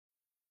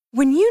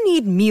When you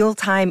need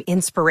mealtime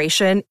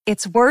inspiration,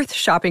 it's worth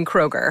shopping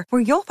Kroger,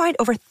 where you'll find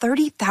over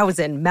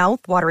 30,000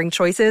 mouth-watering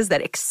choices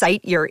that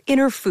excite your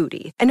inner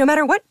foodie. And no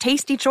matter what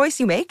tasty choice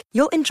you make,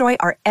 you'll enjoy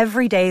our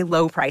everyday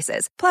low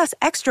prices, plus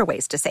extra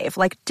ways to save,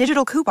 like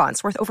digital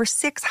coupons worth over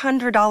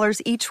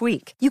 $600 each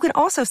week. You can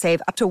also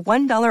save up to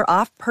 $1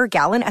 off per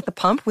gallon at the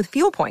pump with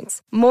fuel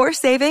points. More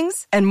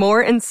savings and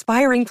more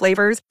inspiring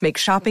flavors make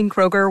shopping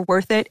Kroger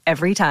worth it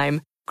every time.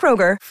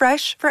 Kroger,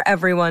 fresh for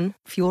everyone.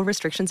 Fuel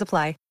restrictions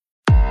apply.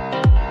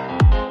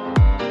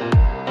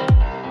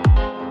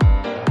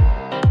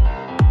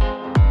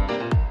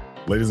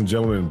 Ladies and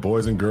gentlemen,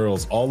 boys and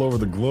girls all over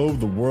the globe,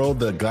 the world,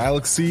 the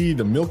galaxy,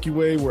 the Milky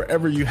Way,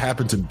 wherever you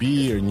happen to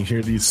be, and you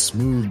hear these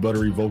smooth,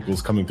 buttery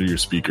vocals coming through your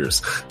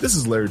speakers. This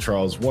is Larry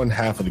Charles, one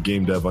half of the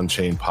Game Dev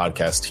Unchained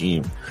podcast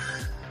team.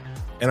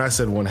 And I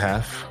said one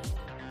half.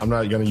 I'm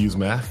not going to use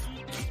math.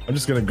 I'm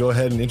just going to go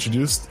ahead and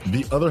introduce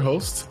the other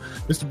host,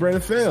 Mr.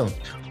 Brandon Pham.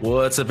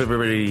 What's up,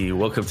 everybody?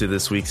 Welcome to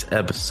this week's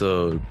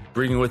episode.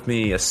 Bringing with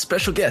me a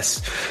special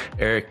guest,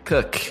 Eric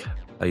Cook.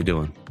 How you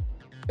doing?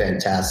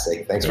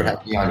 Fantastic. Thanks for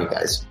having me on, you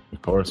guys.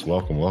 Of course.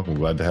 Welcome.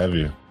 Glad to have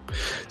you.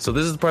 So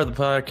this is the part of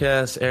the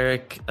podcast,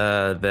 Eric,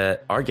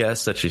 that our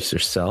guests, such as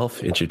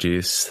yourself,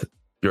 introduce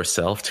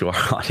yourself to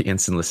our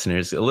audience and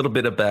listeners. A little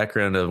bit of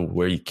background of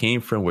where you came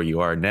from, where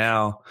you are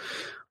now,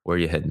 where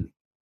you're heading.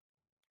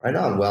 Right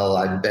on. Well,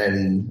 I've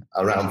been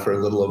around for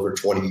a little over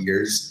 20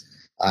 years.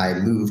 I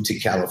moved to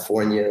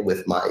California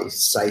with my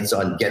sights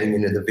on getting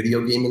into the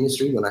video game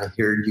industry when I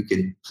heard you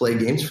could play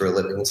games for a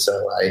living.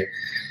 So I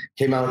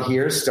came out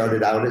here,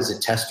 started out as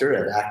a tester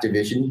at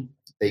Activision.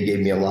 They gave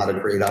me a lot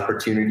of great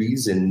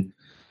opportunities, and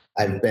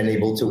I've been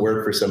able to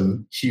work for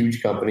some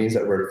huge companies.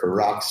 I worked for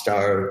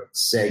Rockstar,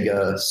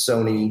 Sega,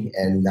 Sony,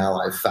 and now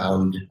I've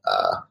found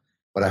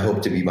what I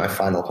hope to be my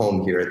final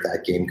home here at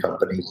that game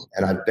company.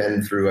 And I've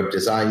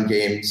designed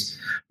games.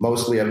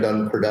 Mostly I've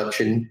done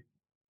production,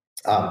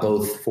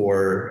 both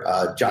for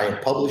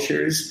giant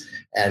publishers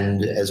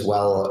and as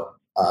well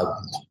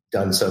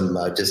done some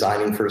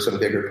designing for some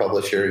bigger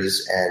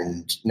publishers,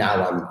 and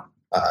now I'm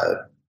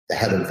the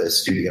head of the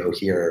studio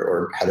here,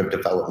 or head of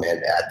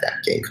development at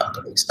that game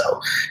company.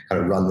 So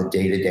kind of run the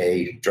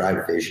day-to-day,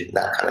 drive vision,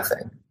 that kind of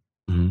thing.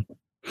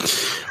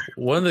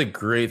 Mm-hmm. One of the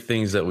great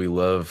things that we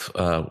love,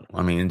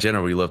 in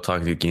general, we love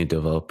talking to game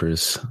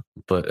developers,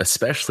 but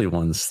especially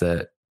ones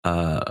that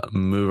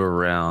move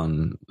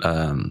around,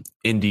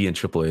 indie and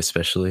AAA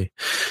especially.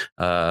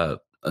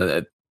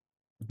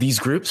 These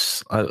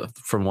groups,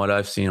 from what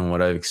I've seen and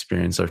what I've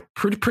experienced, are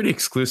pretty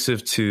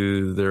exclusive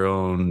to their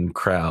own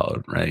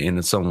crowd, right?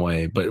 In some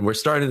way, but we're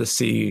starting to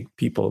see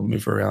people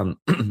move around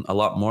a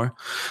lot more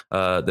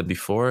than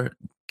before.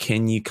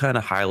 Can you kind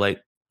of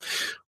highlight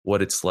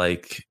what it's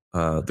like,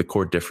 the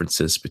core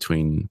differences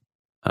between,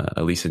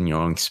 at least in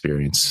your own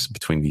experience,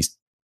 between these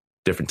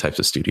different types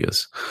of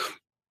studios?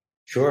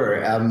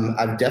 Sure.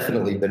 I've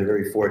definitely been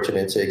very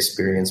fortunate to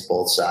experience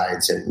both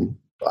sides, and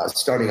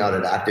starting out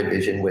at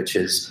Activision, which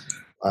is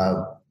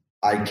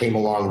I came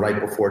along right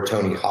before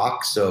Tony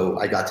Hawk, so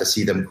I got to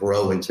see them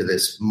grow into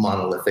this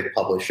monolithic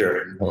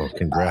publisher. Oh,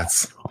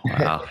 congrats.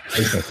 Wow.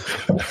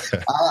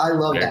 I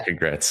love that.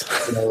 Congrats.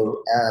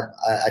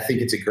 I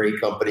think it's a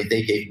great company.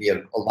 They gave me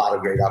a lot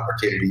of great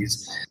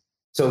opportunities.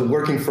 So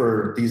working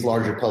for these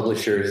larger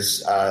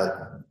publishers,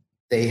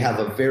 they have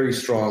a very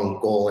strong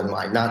goal in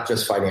mind, not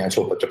just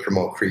financial, but to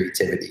promote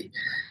creativity.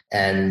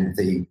 And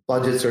the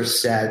budgets are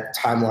set,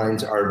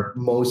 timelines are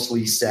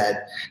mostly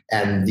set,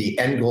 and the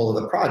end goal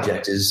of the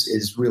project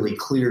is really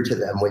clear to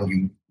them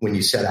when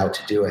you set out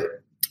to do it.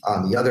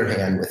 On the other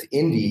hand, with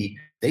indie,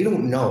 they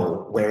don't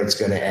know where it's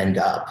going to end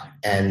up.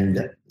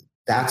 And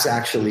that's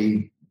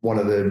actually one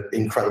of the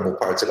incredible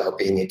parts about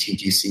being a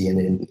TGC and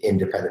in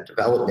independent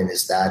development,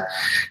 is that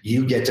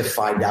you get to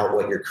find out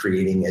what you're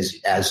creating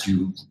as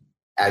you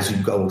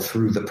go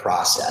through the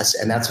process.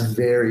 And that's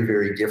very,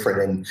 very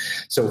different. And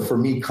so for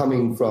me,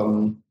 coming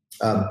from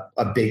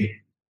a big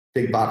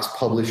box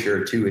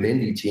publisher to an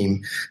indie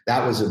team,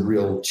 that was a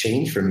real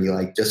change for me,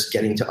 like just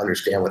getting to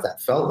understand what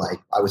that felt like.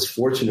 I was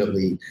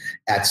fortunately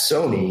at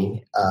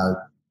Sony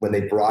when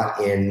they brought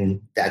in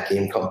that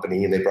game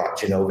company, and they brought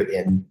Genova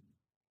in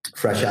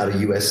fresh out of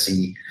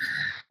USC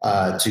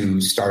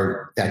to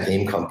start that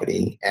game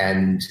company.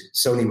 And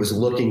Sony was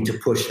looking to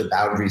push the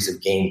boundaries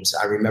of games.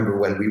 I remember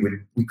when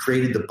we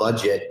created the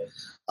budget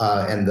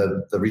and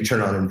the return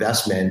on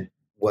investment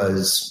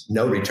was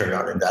no return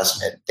on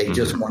investment. They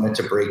just wanted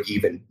to break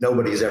even.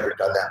 Nobody's ever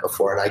done that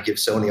before. And I give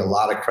Sony a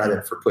lot of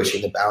credit for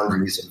pushing the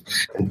boundaries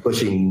and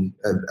pushing,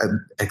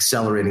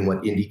 accelerating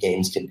what indie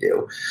games can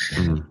do.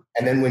 Mm-hmm.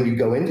 And then when you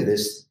go into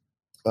this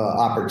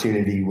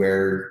opportunity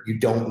where you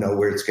don't know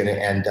where it's going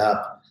to end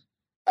up,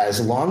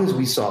 as long as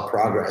we saw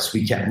progress,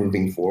 we kept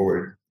moving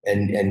forward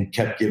and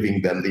kept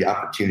giving them the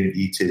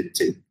opportunity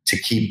to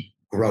keep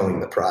growing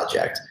the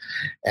project.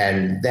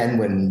 And then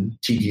when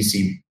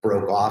TGC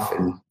broke off,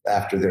 and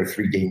after their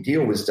 3-game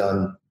deal was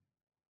done,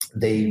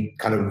 they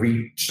kind of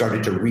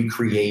started to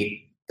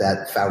recreate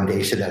that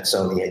foundation that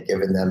Sony had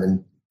given them,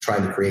 and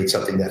trying to create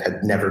something that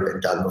had never been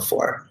done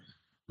before.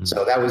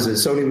 So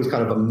Sony was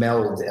kind of a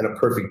meld and a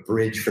perfect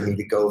bridge for me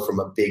to go from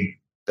a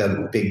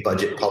big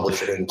budget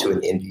publisher into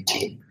an indie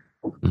team.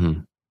 Mm-hmm.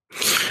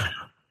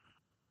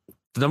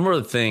 The number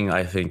one thing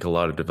I think a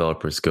lot of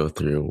developers go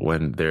through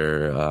when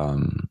they're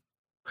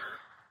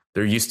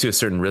used to a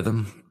certain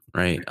rhythm,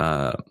 right?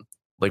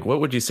 Like,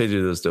 what would you say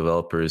to those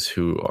developers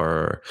who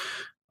are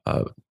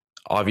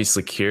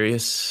obviously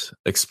curious,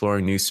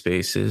 exploring new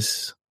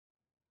spaces,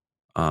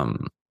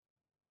 and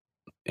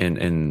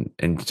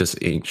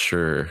just ain't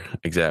sure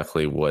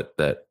exactly what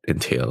that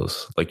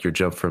entails? Like your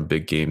jump from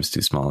big games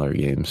to smaller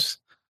games.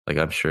 Like,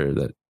 I'm sure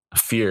that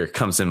fear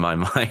comes in my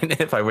mind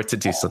if I were to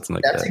do something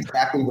like that. That's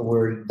exactly the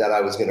word that I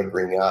was going to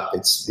bring up.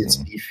 It's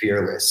be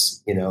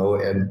fearless,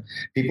 and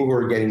people who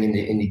are getting into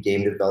indie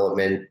game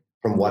development,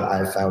 from what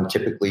I've found,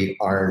 typically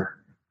aren't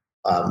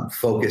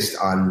focused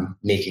on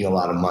making a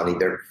lot of money.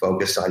 They're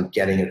focused on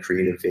getting a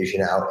creative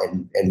vision out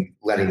and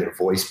letting their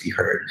voice be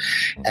heard.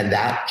 And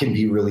that can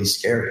be really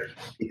scary,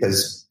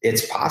 because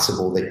it's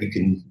possible that you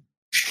can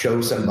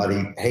show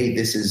somebody, hey,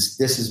 this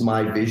is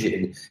my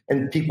vision,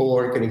 and people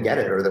aren't going to get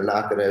it, or they're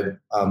not going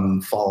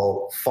to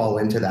fall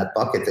into that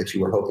bucket that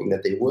you were hoping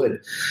that they would.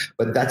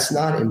 But that's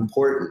not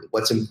important.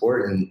 What's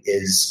important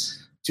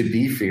is to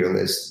be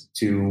fearless,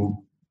 to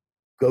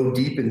go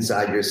deep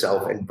inside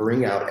yourself and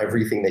bring out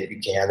everything that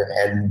you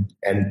can,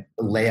 and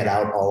lay it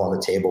out all on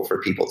the table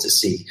for people to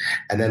see,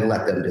 and then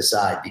let them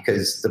decide.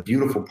 Because the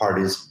beautiful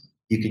part is,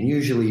 you can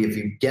usually, if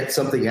you get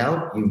something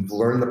out, you've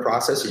learned the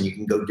process, and you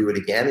can go do it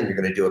again, and you're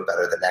going to do it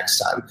better the next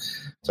time.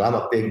 So I'm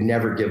a big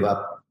never give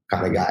up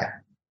kind of guy.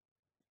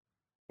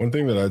 One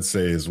thing that I'd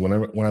say is when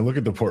I look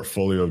at the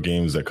portfolio of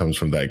games that comes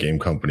from that game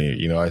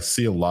company, I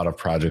see a lot of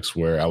projects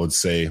where I would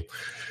say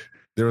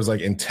there was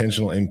like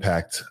intentional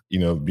impact,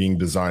 being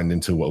designed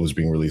into what was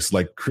being released,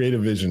 like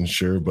creative vision,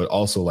 sure, but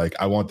also like,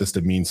 I want this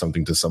to mean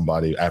something to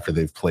somebody after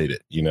they've played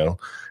it,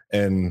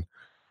 and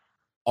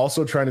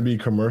also trying to be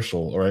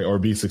commercial, right, or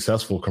be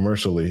successful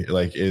commercially,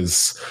 like,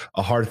 is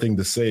a hard thing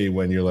to say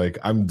when you're like,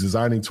 I'm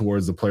designing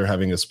towards the player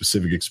having a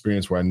specific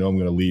experience where I know I'm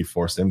going to leave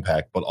forced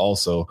impact, but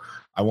also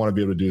I want to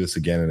be able to do this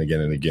again and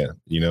again and again,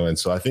 and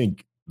so I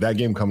think that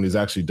game company has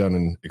actually done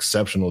an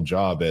exceptional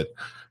job at,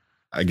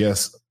 I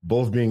guess,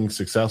 both being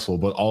successful,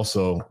 but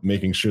also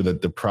making sure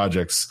that the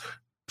projects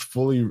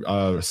fully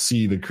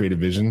see the creative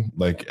vision,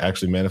 like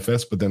actually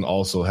manifest, but then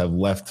also have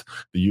left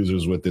the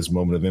users with this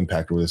moment of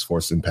impact or this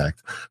forced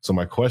impact. So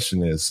my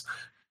question is,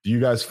 do you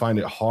guys find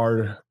it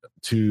hard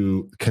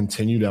to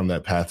continue down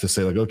that path, to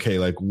say like, okay,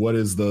 like what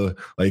is the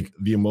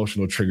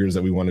emotional triggers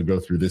that we want to go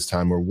through this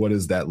time? Or what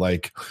is that,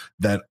 like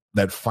that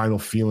final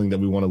feeling that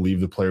we want to leave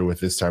the player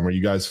with this time? Are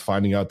you guys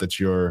finding out that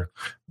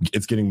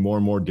it's getting more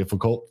and more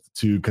difficult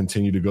to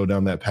continue to go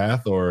down that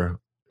path, or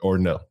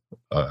no,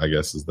 I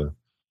guess is the...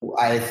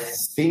 I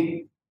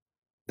think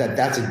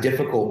that's a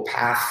difficult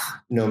path,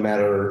 no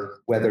matter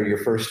whether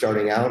you're first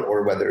starting out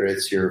or whether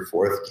it's your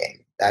fourth game.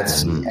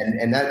 That's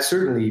and that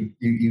certainly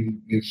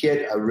you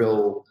hit a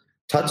real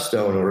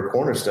touchstone or a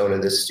cornerstone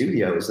in this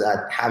studio, is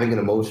that having an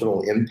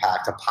emotional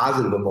impact, a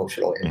positive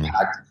emotional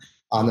impact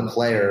on the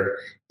player,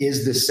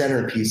 is the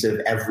centerpiece of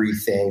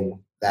everything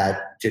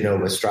that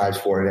Jenova strives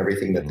for and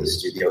everything that the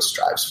studio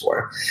strives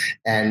for.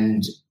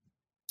 And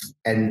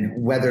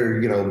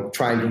whether,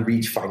 trying to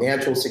reach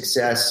financial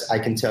success, I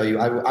can tell you,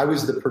 I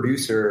was the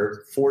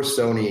producer for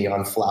Sony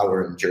on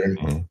Flower and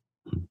Journey.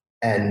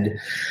 And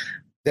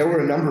there were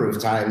a number of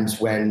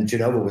times when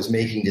Jenova was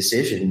making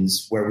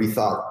decisions where we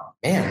thought,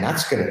 man,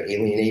 that's going to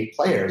alienate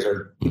players,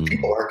 or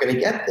people aren't going to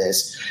get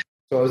this.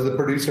 So I was the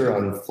producer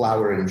on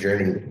Flower and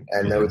Journey,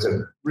 and there was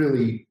a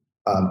really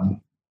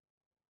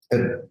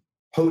a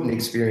potent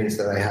experience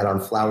that I had on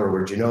Flower,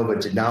 where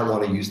Jenova did not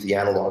want to use the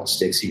analog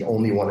sticks. He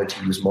only wanted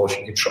to use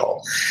motion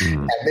control.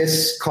 And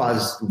this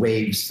caused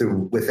waves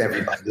with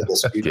everybody in the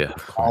studio.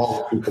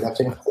 All the people.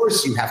 And of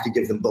course you have to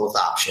give them both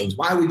options.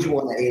 Why would you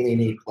want to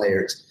alienate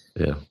players?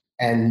 Yeah.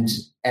 And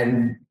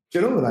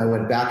Jenova and I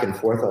went back and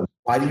forth on,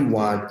 why do you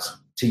want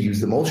to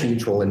use the motion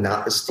control and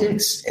not the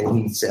sticks? And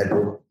he said,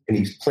 and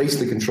he placed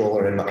the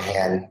controller in my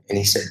hand, and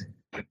he said,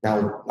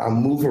 now I'll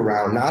move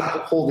around, not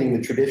holding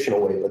the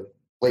traditional way, but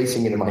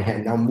placing it in my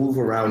hand. Now move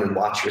around and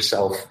watch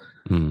yourself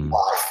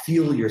fly,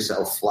 feel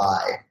yourself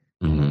fly.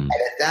 And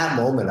at that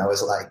moment, I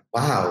was like,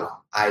 wow,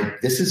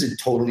 this is a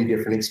totally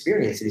different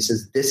experience. And he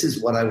says, this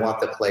is what I want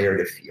the player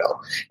to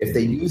feel. If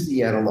they use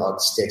the analog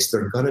sticks,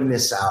 they're going to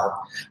miss out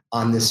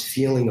on this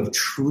feeling of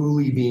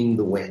truly being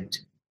the wind.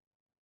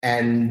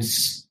 And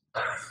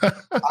I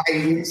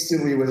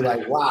instantly was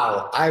like,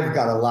 wow, I've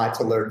got a lot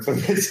to learn from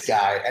this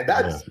guy. And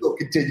that still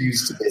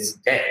continues to this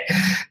day.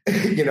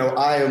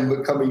 I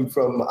am coming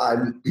from,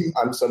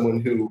 I'm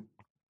someone who,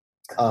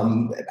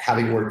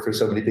 having worked for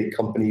so many big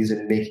companies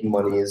and making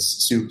money is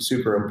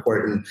super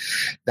important.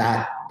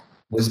 That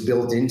was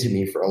built into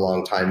me for a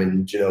long time.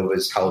 And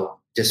Jenova's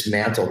helped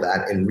dismantle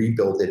that and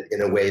rebuild it in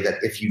a way that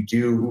if you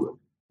do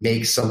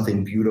make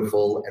something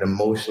beautiful and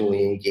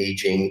emotionally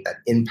engaging that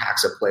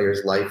impacts a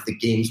player's life, the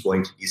game's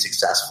going to be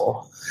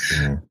successful.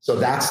 So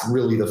that's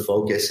really the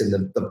focus, and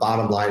the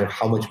bottom line of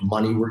how much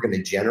money we're going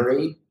to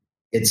generate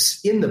it's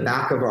in the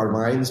back of our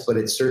minds, but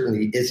it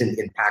certainly isn't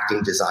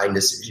impacting design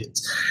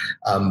decisions.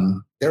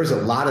 There's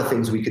a lot of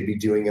things we could be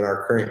doing in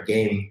our current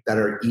game that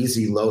are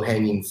easy,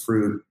 low-hanging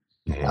fruit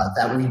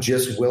that we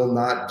just will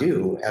not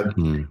do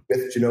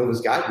with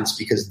Genova's guidance,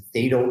 because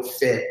they don't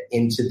fit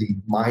into the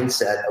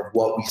mindset of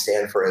what we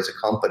stand for as a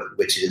company,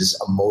 which is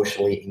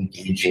emotionally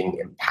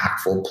engaging,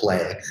 impactful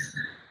play.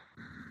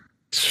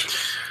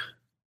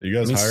 You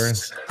guys hiring?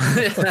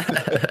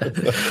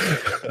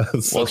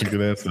 Such a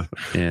good answer.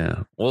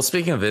 Yeah. Well,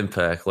 speaking of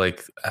impact,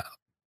 like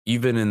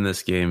you've been in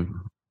this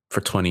game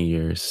for 20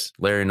 years.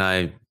 Larry and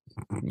I,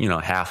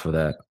 half of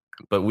that.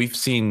 But we've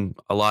seen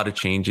a lot of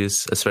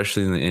changes,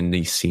 especially in the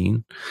indie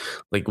scene.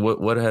 Like,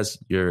 what is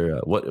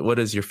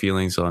your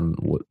feelings on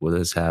what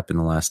has happened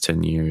in the last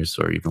 10 years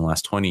or even the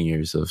last 20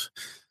 years of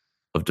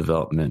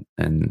development,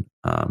 and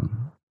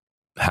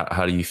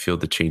how do you feel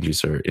the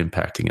changes are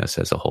impacting us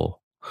as a whole?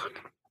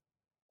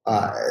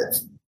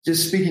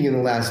 Just speaking in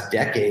the last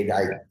decade,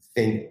 I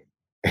think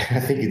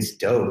it's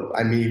dope.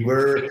 I mean,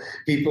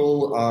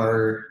 people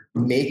are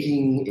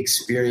making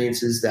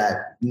experiences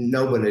that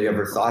no one had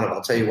ever thought of.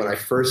 I'll tell you, when I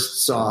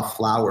first saw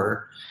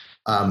Flower,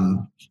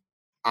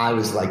 I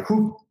was like,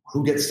 who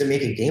gets to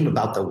make a game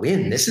about the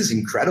wind? This is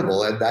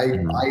incredible. And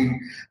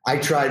I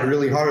tried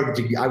really hard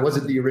I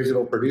wasn't the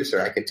original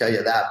producer, I can tell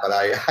you that, but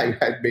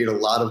I made a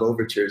lot of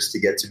overtures to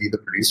get to be the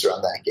producer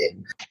on that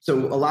game.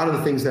 So a lot of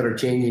the things that are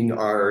changing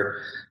are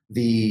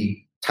the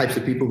types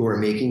of people who are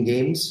making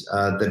games,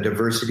 the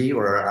diversity,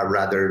 or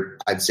rather,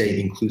 I'd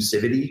say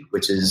inclusivity,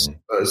 which is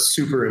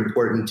super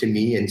important to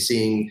me, and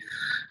seeing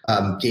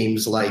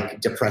games like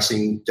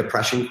Depression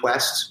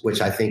Quest,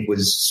 which I think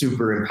was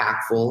super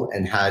impactful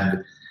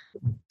and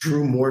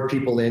drew more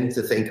people in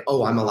to think,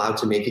 oh, I'm allowed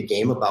to make a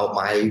game about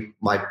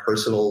my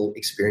personal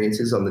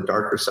experiences on the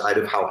darker side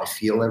of how I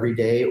feel every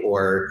day,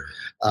 or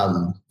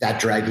that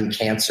Dragon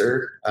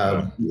Cancer.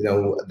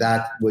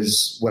 That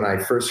was when I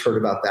first heard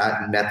about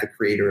that and met the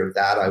creator of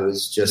that, I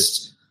was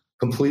just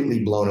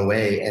completely blown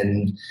away.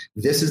 And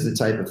this is the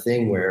type of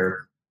thing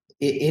where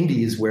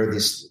indie is where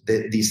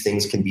these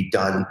things can be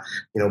done.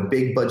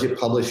 Big budget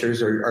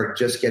publishers are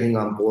just getting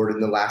on board in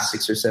the last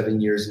 6 or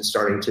 7 years and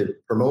starting to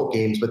promote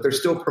games, but they're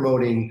still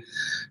promoting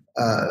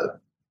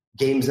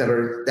games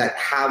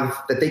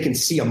that they can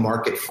see a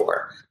market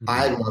for.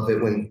 I love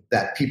it when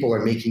that people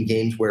are making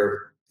games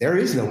where there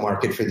is no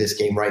market for this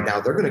game right now.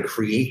 They're going to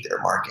create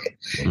their market.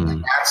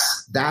 And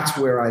that's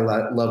where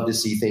I love to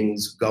see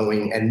things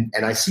going. And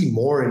I see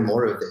more and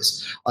more of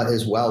this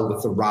as well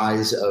with the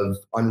rise of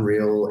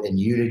Unreal and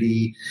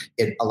Unity.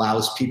 It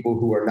allows people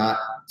who are not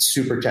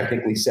super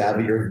technically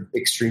savvy or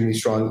extremely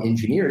strong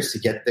engineers to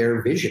get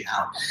their vision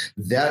out.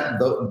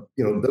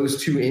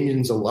 Those two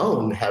engines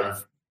alone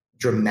have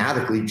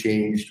dramatically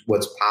changed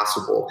what's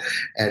possible.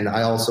 And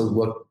I also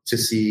look to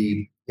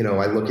see,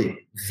 I look at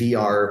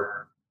VR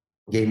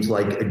games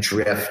like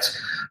Adrift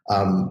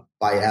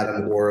by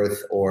Adam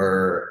Worth,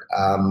 or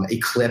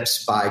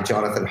Eclipse by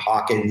Jonathan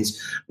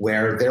Hawkins,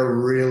 where they're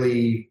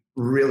really,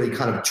 really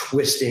kind of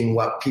twisting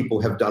what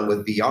people have done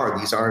with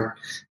VR.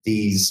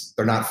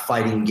 They're not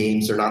fighting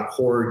games, they're not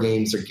horror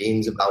games, they're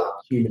games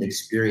about human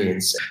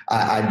experience.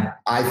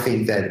 I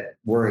think that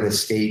we're in a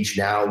stage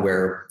now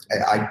where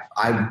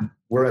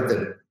we're at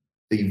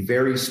the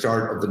very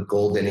start of the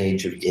golden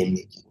age of game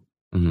making.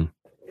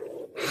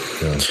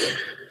 Mm-hmm. Yeah.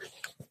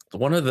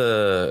 One of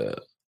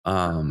the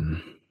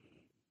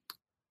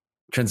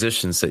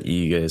transitions that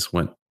you guys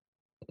went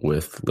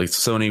with, like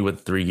Sony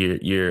with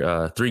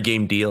 3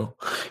 game deal,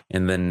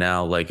 and then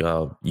now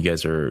you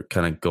guys are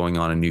kind of going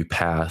on a new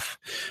path.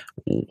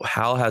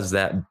 How has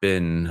that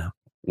been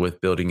with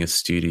building a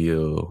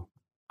studio?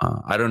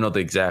 I don't know the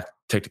exact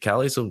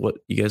technicalities of what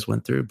you guys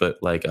went through, but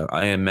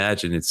I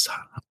imagine it's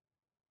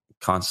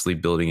constantly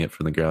building it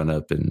from the ground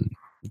up and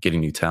getting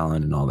new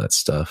talent and all that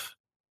stuff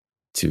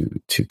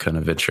to kind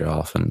of venture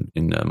off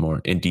in a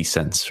more indie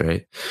sense,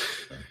 right?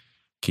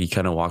 Can you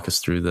kind of walk us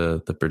through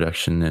the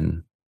production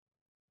and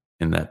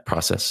in that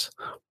process?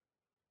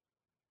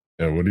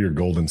 Yeah, what are your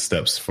golden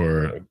steps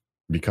for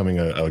becoming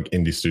an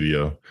indie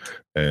studio,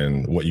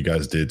 and what you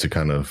guys did to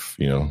kind of,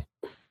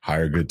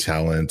 hire good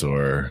talent,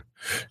 or,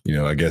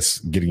 I guess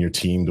getting your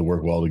team to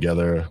work well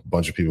together, a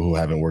bunch of people who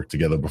haven't worked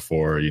together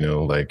before,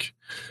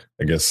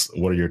 I guess,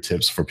 what are your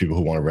tips for people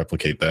who want to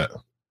replicate that?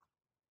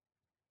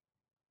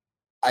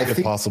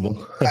 If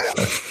possible.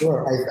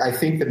 Sure. I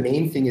think the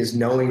main thing is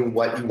knowing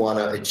what you want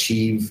to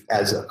achieve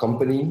as a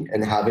company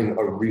and having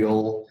a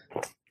real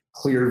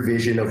clear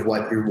vision of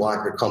what you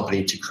want your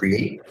company to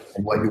create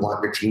and what you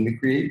want your team to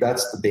create.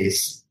 That's the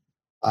base.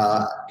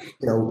 I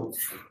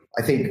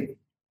think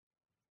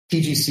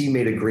PGC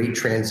made a great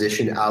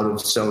transition out of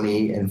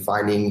Sony and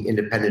finding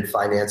independent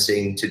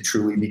financing to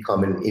truly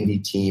become an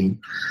indie team.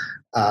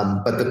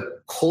 But the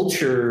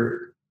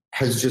culture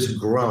has just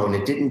grown.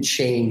 It didn't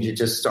change. It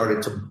just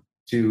started to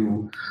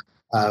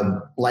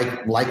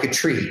like a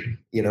tree,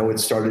 it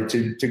started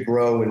to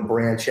grow and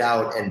branch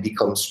out and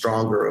become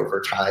stronger over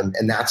time.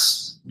 And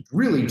that's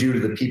really due to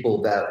the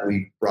people that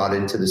we brought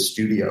into the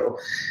studio.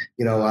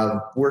 I've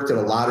worked at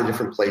a lot of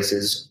different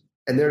places.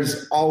 And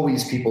there's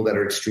always people that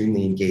are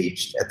extremely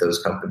engaged at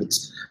those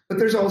companies. But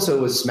there's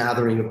also a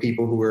smattering of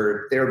people who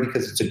are there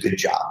because it's a good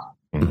job.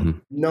 Mm-hmm.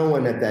 No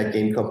one at that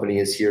game company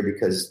is here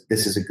because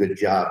this is a good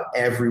job.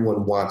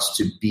 Everyone wants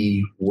to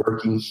be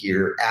working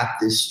here at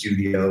this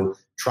studio,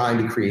 trying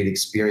to create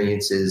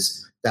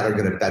experiences that are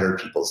going to better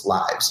people's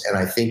lives. And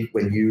I think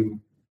when you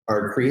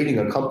are creating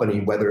a company,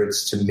 whether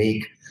it's to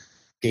make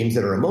games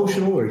that are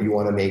emotional or you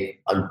want to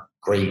make a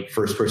great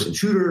first-person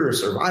shooter or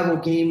survival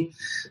game,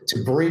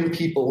 to bring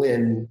people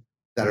in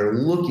that are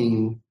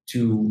looking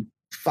to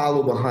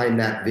follow behind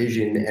that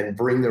vision and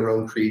bring their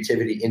own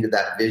creativity into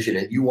that vision,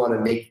 and you want to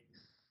make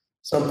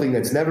something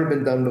that's never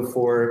been done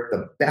before,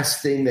 the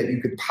best thing that you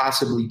could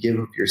possibly give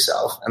of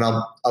yourself. And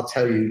I'll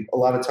tell you, a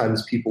lot of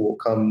times people will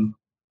come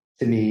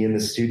to me in the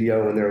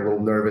studio and they're a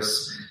little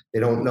nervous. They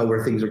don't know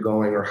where things are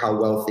going or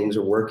how well things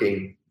are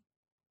working.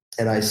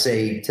 And I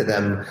say to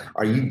them,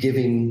 are you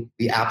giving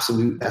the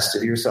absolute best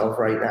of yourself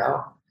right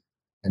now?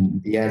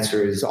 And the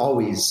answer is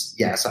always,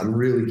 yes, I'm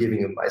really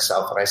giving of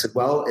myself. And I said,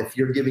 well, if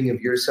you're giving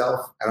of yourself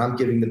and I'm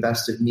giving the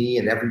best of me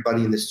and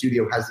everybody in the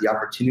studio has the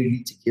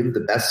opportunity to give the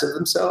best of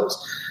themselves,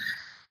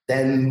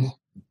 then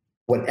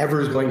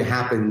whatever is going to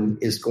happen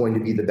is going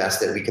to be the best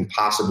that we can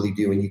possibly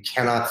do. And you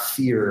cannot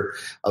fear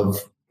of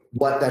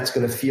what that's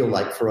going to feel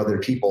like for other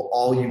people.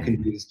 All you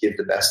can do is give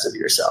the best of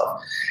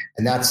yourself.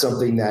 And that's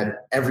something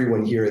that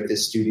everyone here at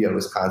this studio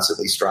is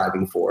constantly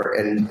striving for.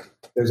 And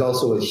there's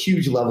also a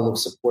huge level of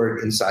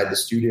support inside the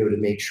studio to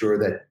make sure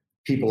that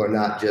people are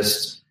not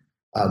just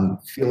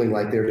feeling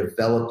like they're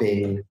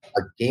developing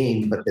a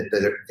game, but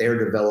that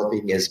they're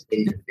developing as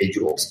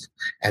individuals.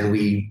 And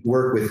we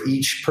work with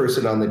each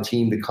person on the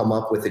team to come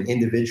up with an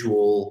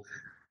individual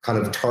kind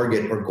of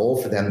target or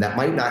goal for them that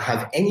might not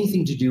have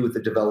anything to do with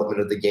the development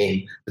of the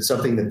game, but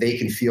something that they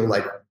can feel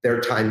like their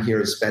time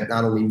here is spent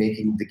not only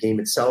making the game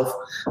itself,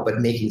 but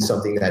making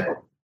something that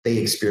they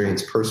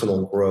experience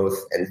personal growth.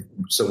 And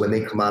so when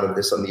they come out of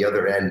this on the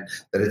other end,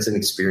 that it's an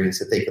experience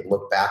that they can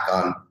look back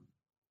on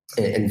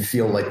and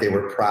feel like they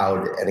were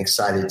proud and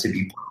excited to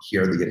be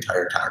here the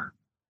entire time.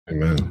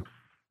 Amen.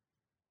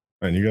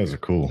 Man, you guys are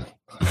cool.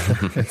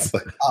 It's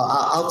like,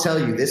 I'll tell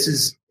you,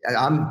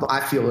 I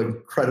feel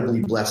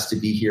incredibly blessed to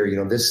be here. You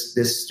know,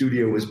 this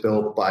studio was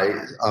built by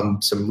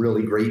some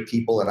really great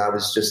people, and I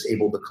was just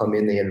able to come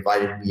in. They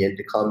invited me in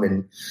to come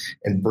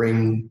and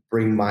bring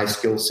my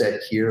skill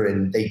set here,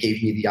 and they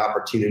gave me the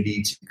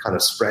opportunity to kind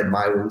of spread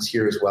my wings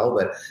here as well.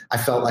 But I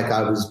felt like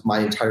my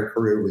entire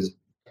career was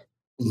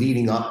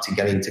leading up to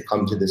getting to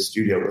come to this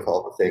studio with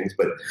all the things.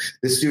 But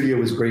this studio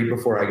was great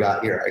before I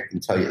got here, I can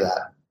tell you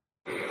that.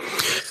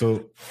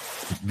 So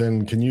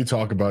then can you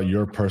talk about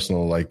your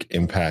personal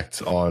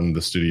impact on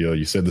the studio?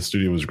 You said the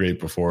studio was great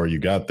before you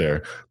got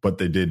there, but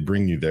they did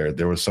bring you there.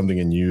 There was something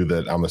in you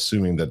that I'm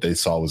assuming that they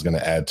saw was going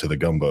to add to the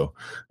gumbo.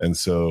 And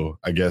so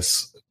I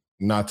guess,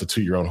 not to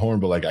toot your own horn,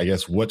 but I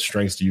guess what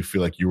strengths do you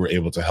feel like you were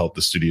able to help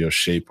the studio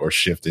shape or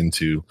shift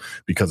into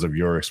because of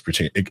your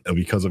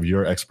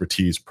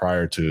expertise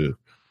prior to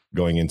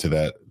going into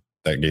that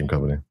game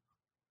company?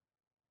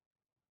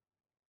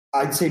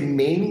 I'd say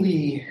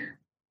mainly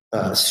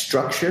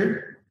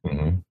structure,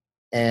 mm-hmm.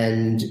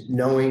 and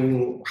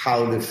knowing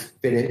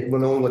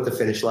knowing what the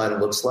finish line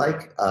looks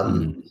like.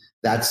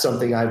 That's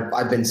something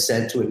I've been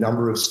sent to a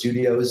number of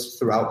studios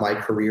throughout my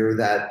career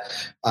that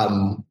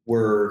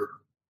were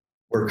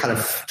kind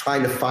of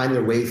trying to find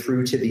their way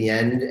through to the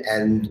end,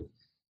 and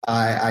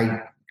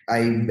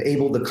I'm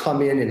able to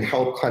come in and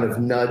help kind of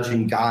nudge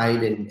and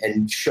guide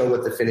and show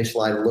what the finish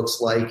line looks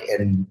like,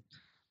 and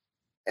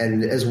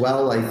as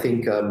well, I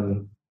think.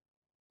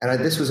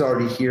 This was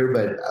already here,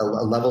 but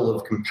a level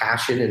of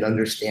compassion and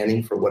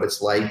understanding for what it's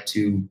like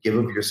to give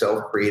of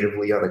yourself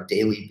creatively on a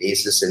daily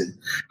basis and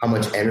how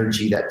much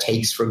energy that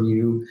takes from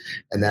you.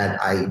 And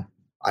that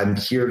I'm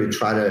here to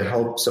try to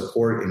help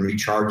support and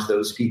recharge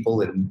those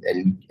people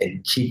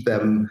and keep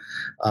them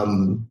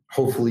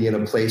hopefully in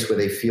a place where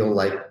they feel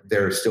like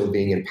they're still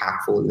being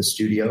impactful in the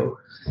studio.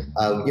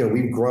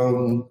 We've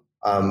grown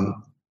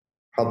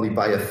probably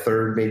by a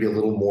third, maybe a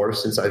little more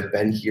since I've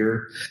been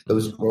here.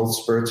 Those growth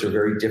spurts are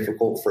very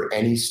difficult for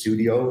any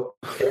studio.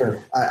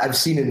 I've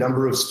seen a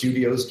number of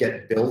studios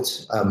get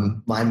built.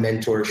 My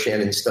mentor,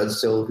 Shannon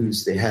Studstill,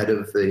 who's the head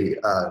of the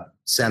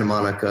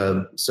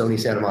Sony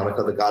Santa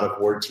Monica, the God of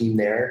War team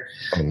there,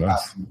 oh,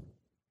 nice.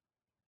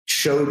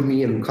 Showed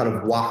me and kind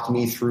of walked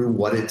me through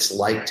what it's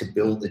like to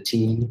build a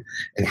team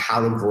and how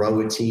to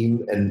grow a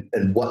team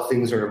and what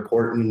things are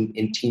important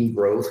in team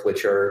growth,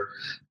 which are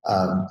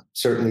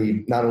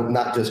certainly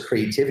not just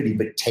creativity,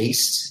 but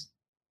taste,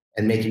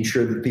 and making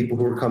sure that people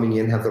who are coming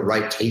in have the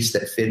right taste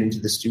that fit into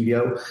the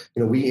studio.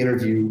 We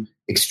interview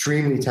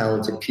extremely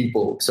talented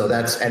people. So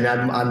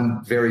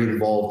I'm very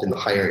involved in the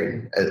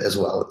hiring as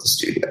well at the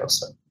studio.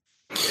 So.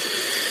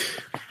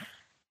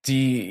 Do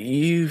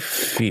you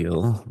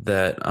feel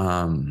that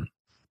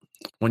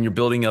when you're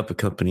building up a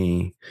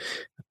company,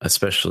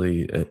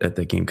 especially at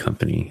the game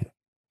company,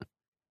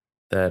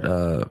 that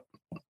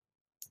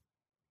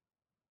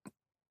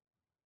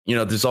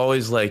there's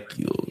always, like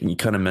you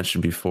kind of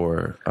mentioned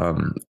before,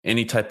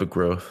 any type of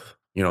growth,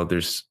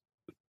 there's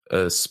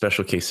a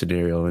special case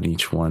scenario in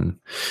each one.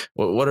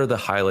 What are the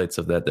highlights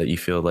of that you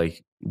feel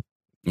like,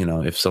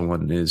 if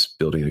someone is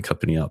building a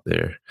company out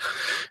there,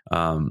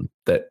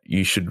 that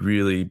you should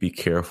really be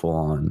careful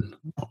on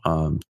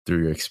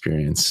through your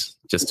experience,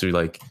 just to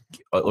like,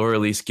 or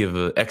at least give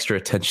extra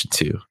attention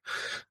to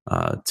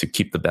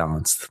keep the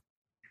balance?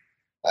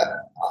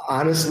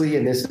 Honestly,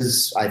 and this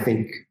is, I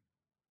think,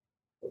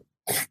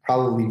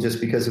 probably just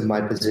because of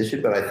my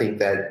position, but I think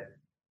that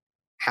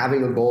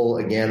having a goal,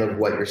 again, of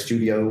what your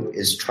studio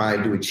is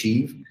trying to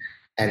achieve,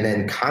 and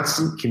then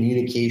constant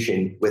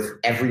communication with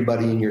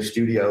everybody in your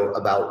studio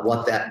about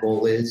what that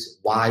goal is,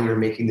 why you're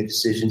making the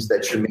decisions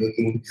that you're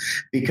making.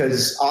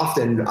 Because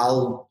often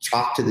I'll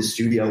talk to the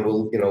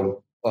studio,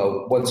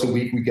 once a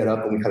week we get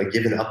up and we kind of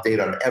give an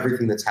update on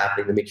everything that's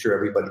happening to make sure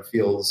everybody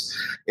feels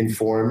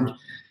informed.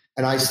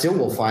 And I still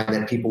will find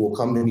that people will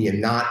come to me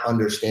and not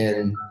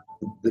understand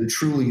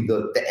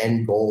the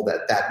end goal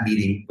that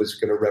meeting was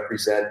going to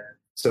represent.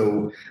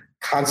 So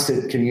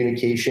constant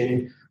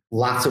communication,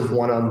 lots of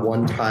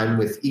one-on-one time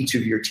with each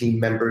of your team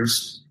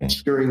members,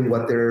 hearing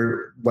what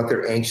they're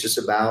anxious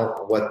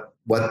about,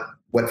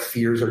 what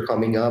fears are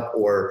coming up,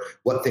 or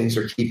what things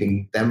are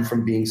keeping them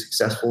from being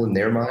successful in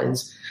their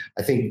minds.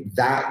 I think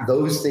that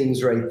those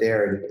things right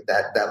there,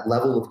 that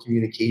level of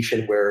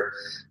communication where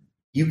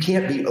you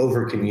can't be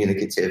over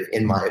communicative,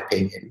 in my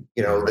opinion.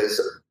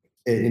 There's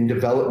in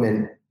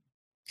development,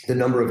 the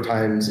number of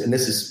times, and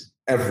this is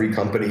every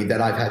company,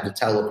 that I've had to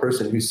tell a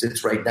person who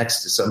sits right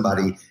next to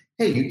somebody,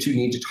 hey, you two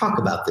need to talk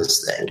about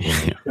this thing.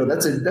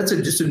 That's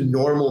just a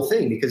normal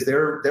thing, because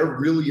they're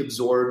really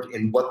absorbed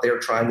in what they're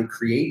trying to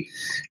create.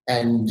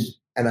 And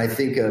I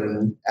think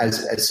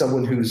as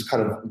someone who's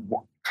kind of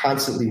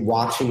constantly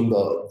watching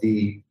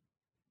the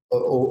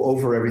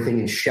over everything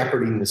and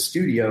shepherding the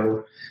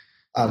studio,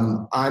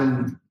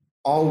 I'm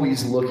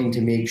always looking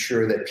to make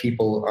sure that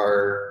people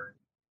are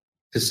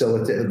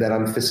that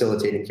I'm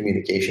facilitating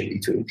communication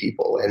between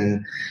people,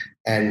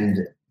 and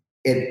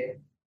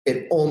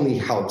it only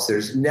helps.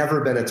 There's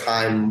never been a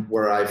time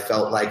where I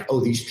felt like, oh,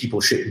 these people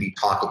shouldn't be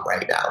talking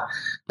right now.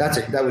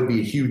 That would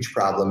be a huge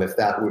problem if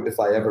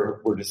I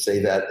ever were to say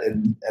that.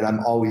 And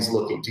I'm always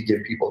looking to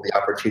give people the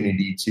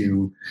opportunity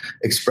to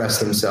express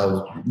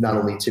themselves, not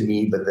only to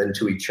me, but then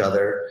to each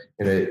other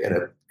in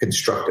a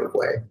constructive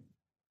way.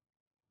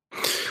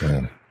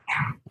 Yeah.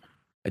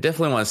 I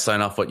definitely want to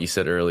sign off what you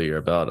said earlier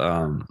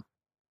about,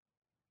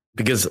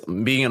 because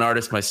being an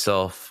artist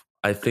myself,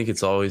 I think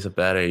it's always a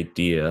bad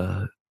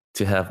idea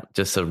to have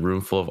just a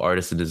room full of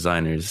artists and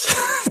designers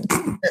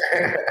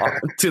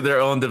to their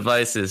own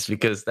devices,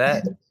 because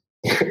that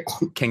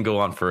can go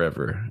on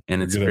forever.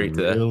 And it's great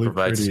to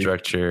provide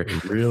structure.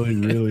 Really,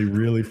 really,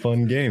 really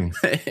fun game.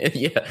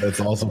 Yeah. That's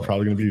also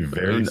probably going to be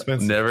very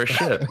expensive. Never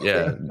ship.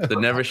 Yeah. The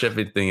never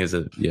shipping thing is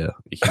a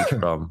huge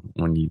problem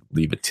when you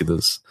leave it to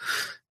those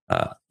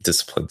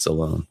disciplines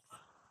alone.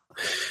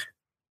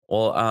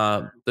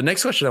 Well, the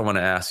next question I want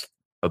to ask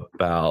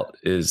about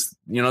is,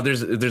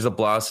 there's a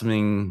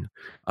blossoming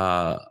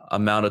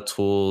amount of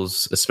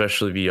tools,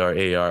 especially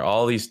VR, AR,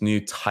 all these new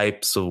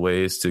types of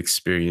ways to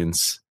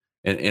experience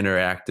an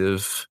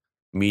interactive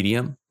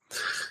medium.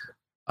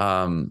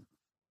 So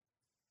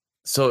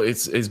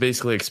it's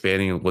basically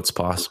expanding what's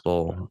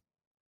possible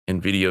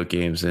in video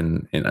games,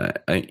 and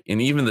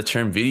even the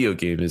term video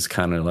game is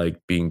kind of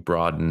like being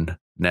broadened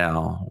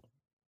now.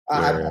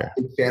 I'm a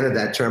big fan of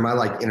that term. I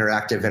like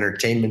interactive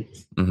entertainment.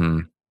 Mm-hmm.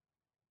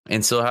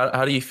 And so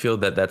how do you feel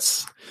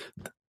that's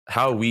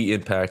how are we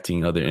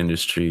impacting other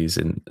industries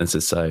and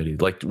society?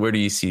 Like, where do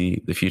you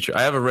see the future?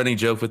 I have a running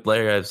joke with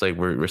Larry. I was like,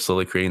 we're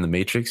slowly creating the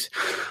Matrix,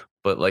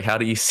 but like, how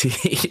do you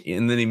see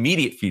in the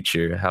immediate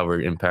future how we're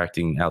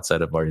impacting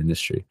outside of our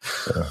industry?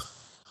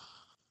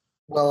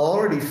 Well,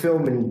 already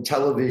film and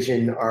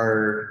television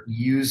are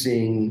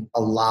using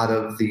a lot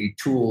of the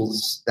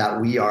tools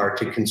that we are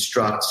to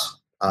construct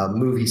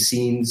movie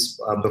scenes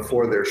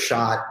before they're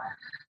shot.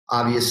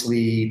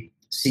 Obviously,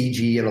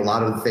 CG and a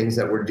lot of the things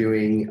that we're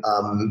doing,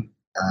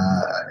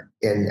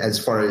 and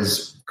as far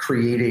as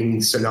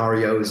creating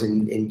scenarios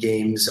in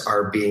games,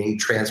 are being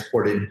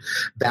transported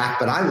back.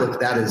 But I look at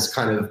that as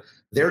kind of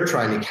they're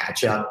trying to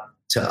catch up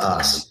to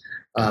us.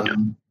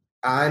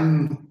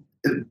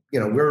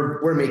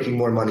 We're making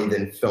more money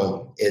than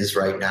film is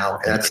right now,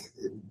 and that's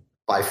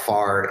by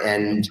far.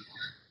 And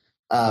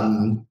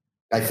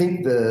I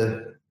think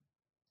the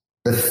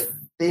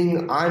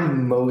thing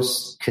I'm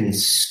most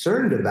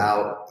concerned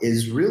about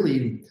is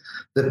really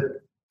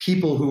the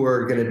people who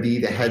are going to be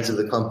the heads of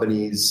the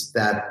companies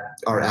that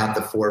are at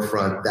the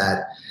forefront,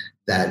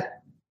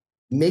 that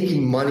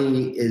making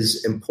money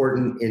is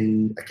important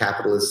in a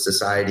capitalist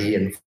society,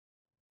 and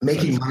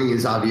making money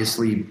is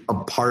obviously a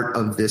part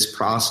of this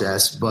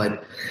process,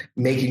 but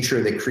making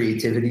sure that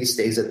creativity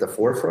stays at the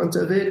forefront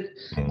of it.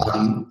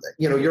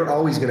 You're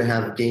always going to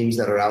have games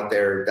that are out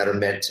there that are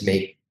meant to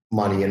make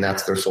money, and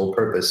that's their sole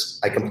purpose.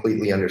 I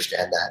completely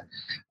understand that.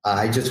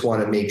 I just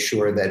want to make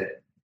sure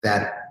that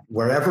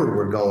wherever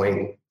we're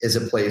going is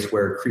a place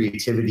where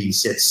creativity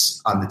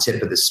sits on the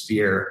tip of the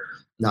spear,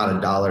 not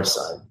a dollar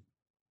sign.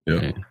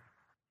 Yeah.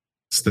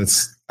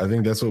 I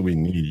think that's what we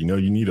need.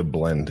 You need a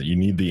blend. You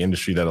need the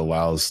industry that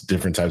allows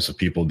different types of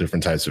people,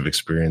 different types of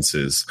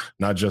experiences,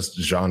 not just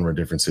genre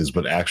differences,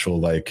 but actual,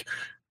 like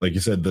you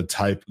said,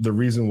 the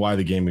reason why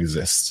the game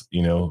exists,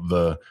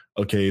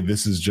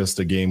 this is just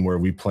a game where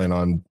we plan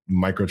on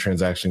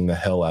microtransacting the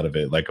hell out of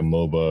it, like a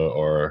MOBA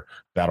or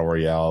Battle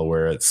Royale,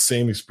 where it's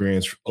same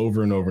experience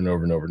over and over and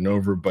over and over and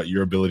over, but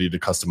your ability to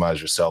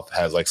customize yourself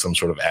has like some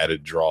sort of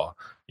added draw,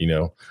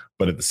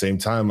 But at the same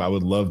time, I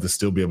would love to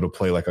still be able to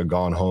play like a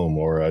Gone Home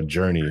or a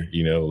Journey,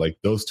 like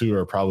those two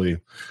are probably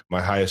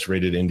my highest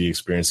rated indie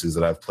experiences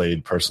that I've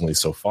played personally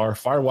so far.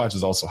 Firewatch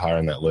is also higher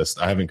on that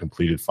list. I haven't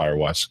completed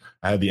Firewatch.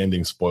 I had the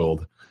ending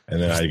spoiled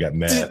and then I got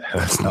mad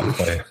and I stopped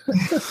playing.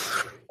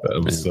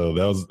 So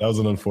that was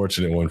an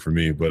unfortunate one for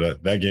me,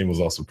 but that game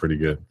was also pretty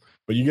good.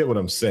 But you get what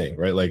I'm saying,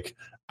 right? Like,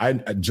 I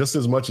just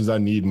as much as I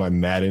need my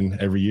Madden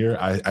every year,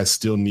 I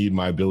still need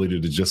my ability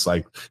to just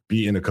like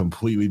be in a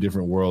completely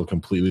different world,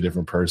 completely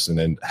different person,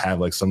 and have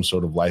like some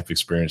sort of life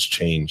experience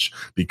change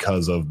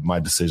because of my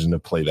decision to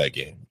play that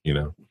game,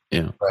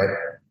 Yeah. Right.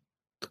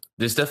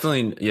 There's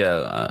definitely,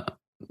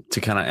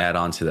 to kind of add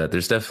on to that,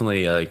 there's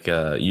definitely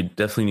you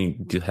definitely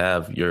need to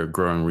have your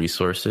growing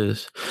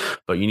resources,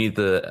 but you need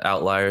the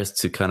outliers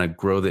to kind of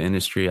grow the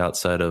industry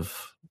outside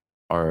of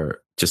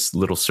our just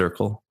little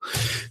circle.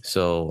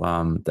 So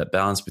that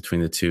balance between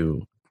the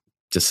two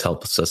just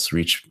helps us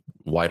reach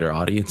wider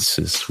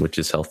audiences, which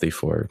is healthy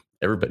for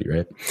everybody,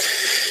 right?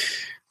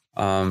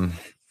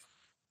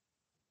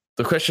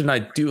 The question I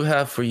do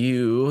have for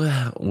you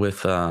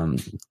with that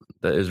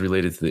is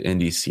related to the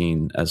indie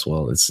scene as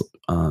well is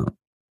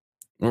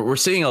we're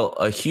seeing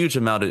a huge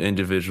amount of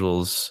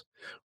individuals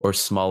or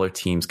smaller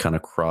teams kind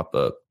of crop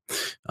up,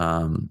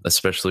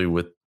 especially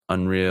with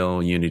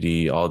Unreal,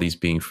 Unity, all these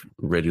being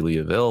readily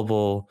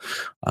available,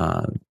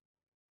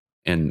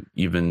 and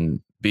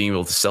even being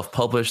able to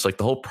self-publish. Like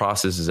the whole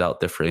process is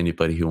out there for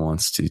anybody who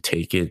wants to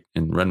take it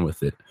and run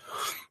with it.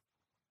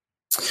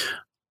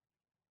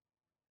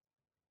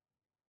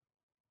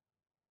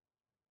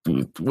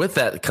 With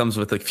that comes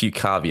with a few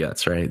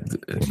caveats, right?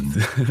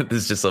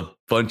 There's just a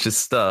bunch of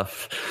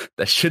stuff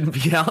that shouldn't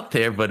be out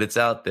there, but it's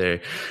out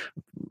there.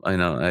 I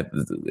know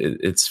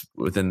it's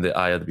within the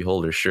eye of the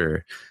beholder,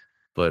 sure.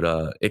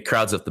 But it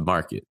crowds up the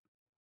market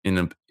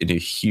in a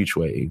huge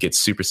way. It gets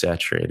super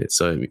saturated.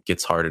 So it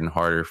gets harder and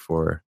harder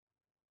for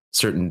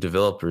certain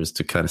developers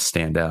to kind of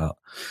stand out.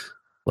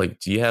 Like,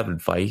 do you have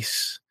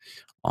advice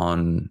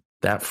on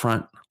that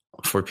front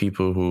for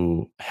people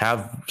who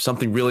have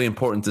something really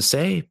important to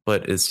say,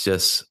 but it's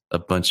just a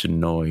bunch of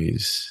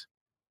noise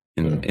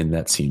in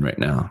that scene right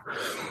now?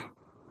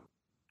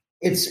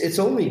 It's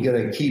only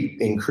going to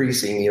keep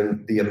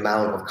increasing the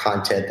amount of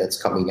content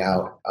that's coming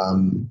out.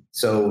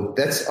 So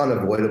that's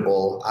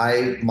unavoidable.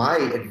 My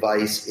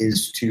advice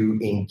is to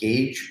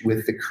engage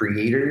with the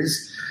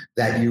creators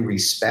that you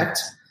respect.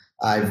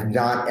 I've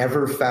not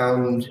ever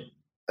found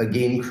a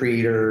game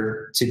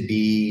creator to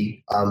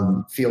be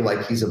feel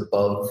like he's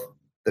above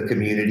the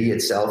community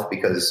itself,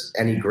 because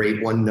any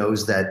great one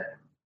knows that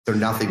they're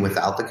nothing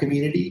without the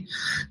community.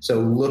 So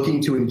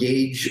looking to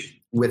engage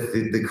with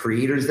the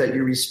creators that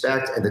you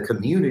respect and the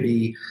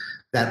community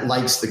that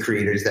likes the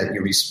creators that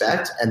you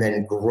respect, and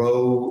then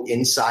grow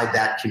inside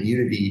that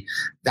community.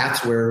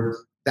 That's where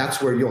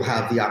you'll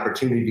have the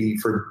opportunity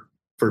for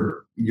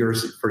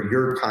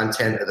your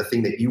content or the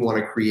thing that you want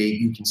to create.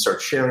 You can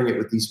start sharing it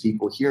with these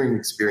people, hearing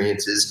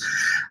experiences.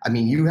 I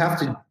mean, you have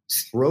to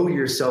throw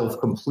yourself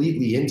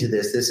completely into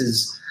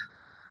this.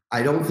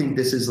 I don't think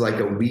this is like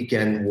a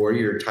weekend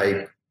warrior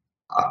type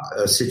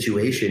a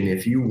situation.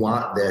 If you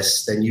want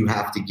this, then you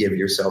have to give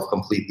yourself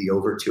completely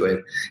over to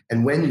it.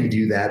 And when you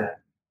do that,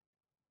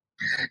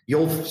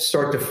 you'll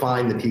start to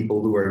find the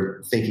people who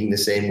are thinking the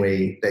same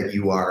way that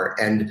you are.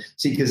 And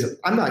see, because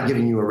I'm not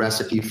giving you a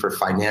recipe for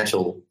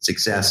financial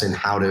success and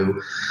how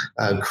to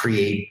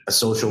create a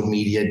social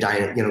media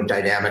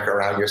dynamic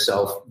around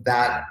yourself.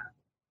 That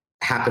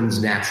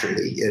happens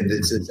naturally.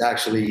 It's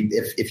actually,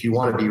 if you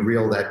want to be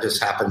real, that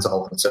just happens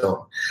all on its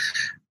own.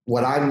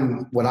 What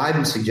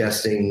I'm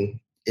suggesting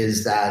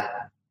is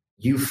that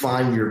you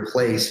find your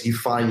place, you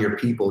find your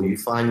people, you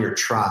find your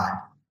tribe,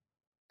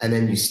 and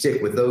then you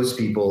stick with those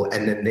people,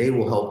 and then they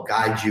will help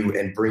guide you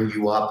and bring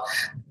you up.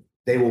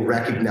 They will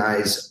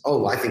recognize,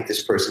 oh, I think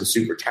this person's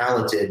super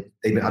talented.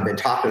 I've been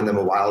talking to them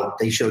a while.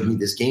 They showed me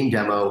this game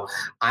demo.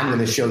 I'm going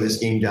to show this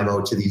game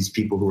demo to these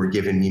people who are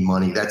giving me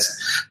money.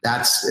 It's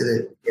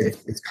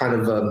kind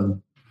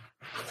of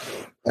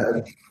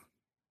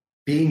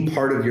being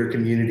part of your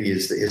community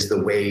is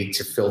the way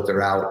to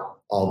filter out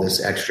all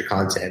this extra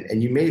content.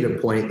 And you made a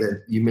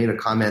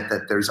comment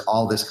that there's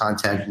all this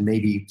content and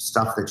maybe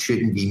stuff that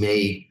shouldn't be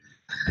made.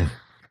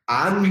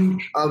 I'm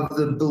of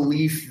the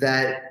belief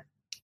that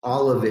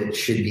all of it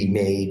should be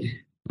made.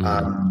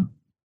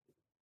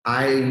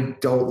 I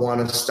don't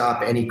want to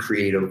stop any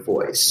creative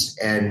voice.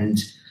 And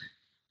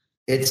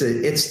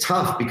it's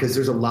tough because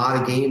there's a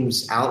lot of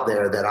games out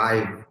there that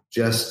I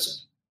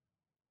just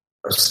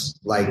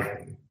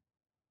like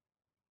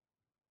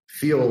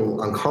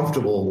feel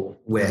uncomfortable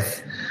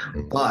with,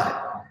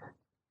 but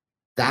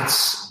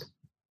that's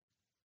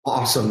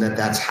awesome that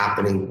that's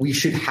happening. We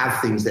should have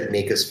things that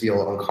make us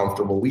feel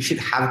uncomfortable. We should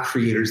have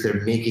creators that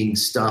are making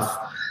stuff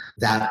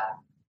that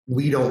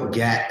we don't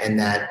get and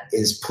that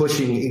is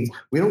pushing.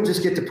 We don't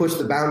just get to push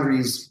the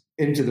boundaries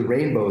into the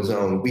rainbow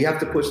zone. We have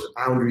to push the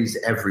boundaries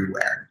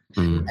everywhere.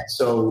 And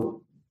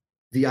so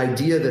the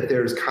idea that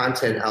there's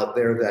content out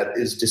there that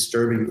is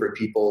disturbing for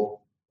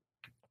people,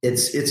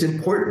 it's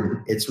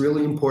important. It's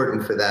really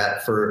important for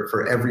that,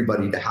 for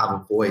everybody to have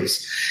a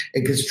voice.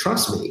 And because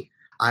trust me,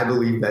 I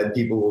believe that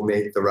people will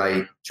make the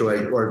right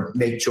choice or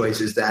make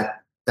choices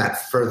that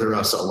further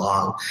us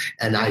along.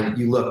 And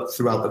you look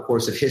throughout the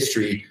course of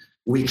history,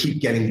 we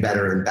keep getting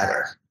better and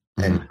better.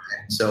 And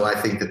so I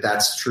think that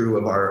that's true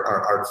of our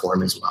art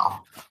form as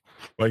well.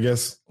 Well, I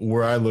guess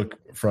where I look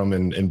from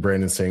and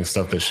Brandon saying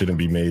stuff that shouldn't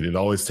be made, it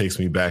always takes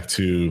me back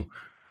to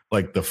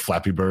like the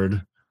Flappy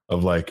Bird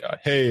of like,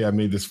 hey, I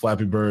made this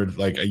Flappy Bird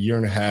like a year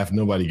and a half.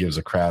 Nobody gives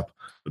a crap.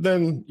 But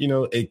then,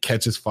 it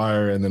catches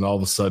fire. And then all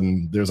of a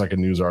sudden there's like a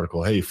news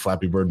article. Hey,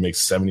 Flappy Bird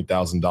makes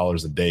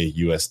 $70,000 a day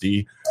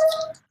USD.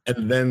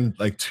 And then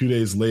like 2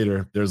 days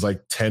later, there's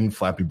like 10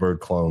 Flappy Bird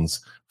clones.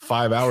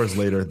 5 hours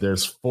later,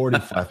 there's 40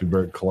 Flappy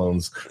Bird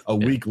clones. A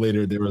week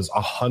later, there was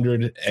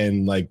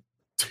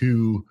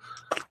 102.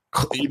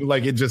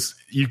 Like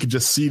you could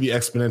just see the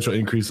exponential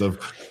increase of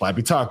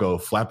Flappy Taco,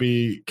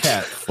 Flappy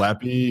Cat,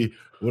 Flappy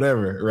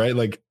whatever, right?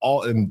 Like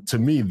and to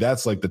me,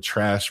 that's like the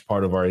trash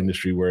part of our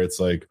industry where it's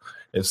like,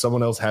 if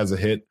someone else has a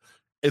hit,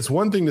 it's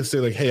one thing to say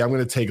like, hey, I'm going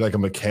to take like a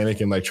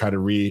mechanic and like try to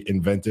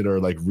reinvent it or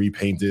like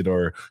repaint it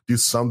or do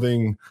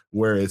something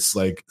where it's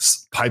like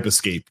pipe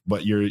escape,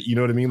 but you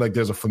know what I mean? Like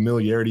there's a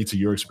familiarity to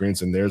your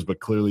experience and theirs, but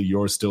clearly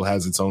yours still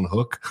has its own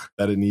hook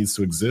that it needs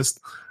to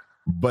exist.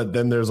 But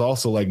then there's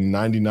also like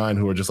 99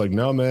 who are just like,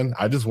 no, man,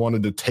 I just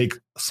wanted to take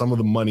some of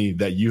the money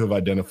that you have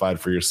identified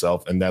for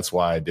yourself. And that's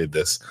why I did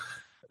this.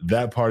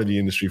 That part of the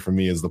industry for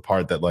me is the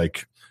part that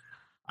like,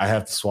 I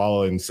have to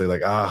swallow and say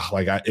like,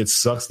 it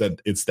sucks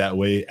that it's that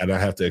way. And I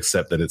have to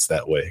accept that it's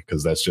that way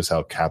because that's just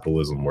how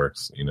capitalism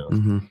works,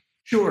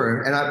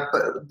 Sure.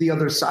 But the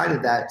other side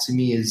of that to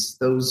me is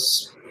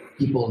those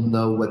people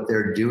know what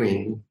they're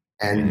doing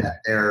and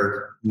that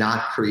they're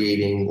not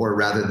creating, or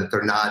rather that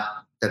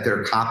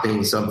they're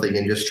copying something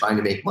and just trying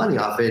to make money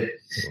off it.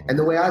 And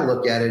the way I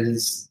look at it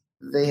is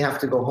they have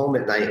to go home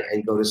at night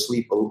and go to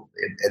sleep.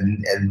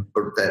 And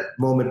that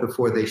moment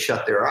before they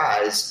shut their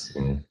eyes,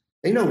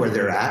 they know where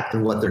they're at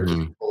and what they're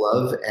capable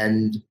of.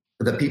 And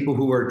the people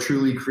who are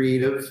truly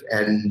creative,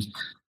 and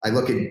I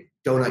look at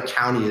Donut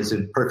County as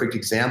a perfect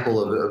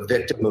example of a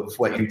victim of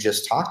what you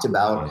just talked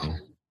about.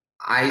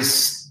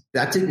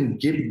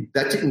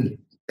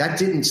 That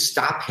didn't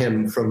stop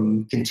him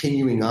from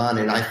continuing on.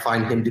 And I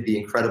find him to be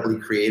incredibly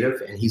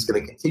creative, and he's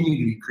going to continue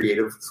to be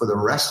creative for the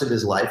rest of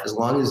his life, as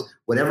long as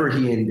whatever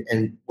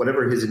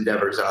whatever his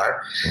endeavors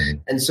are.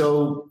 And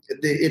so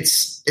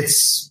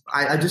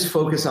I just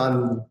focus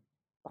on,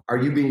 are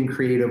you being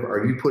creative?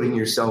 Are you putting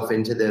yourself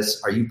into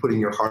this? Are you putting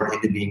your heart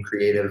into being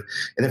creative?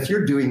 And if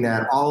you're doing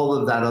that, all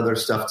of that other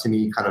stuff to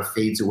me kind of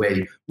fades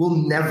away. We'll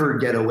never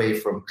get away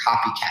from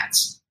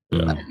copycats.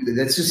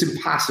 That's just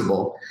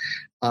impossible.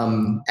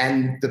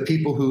 And the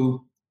people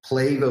who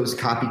play those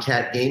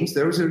copycat games,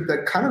 those are the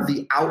kind of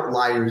the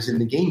outliers in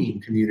the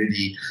gaming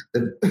community.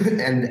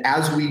 And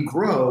as we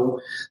grow,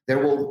 there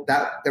will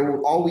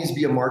always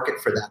be a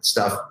market for that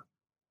stuff.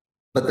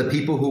 But the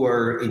people who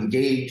are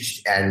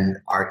engaged and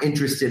are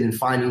interested in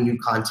finding new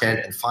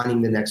content and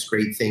finding the next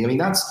great thing, I mean,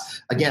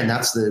 that's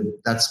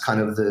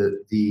kind of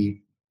the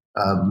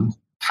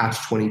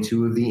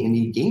catch-22 of the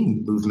indie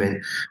game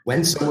movement.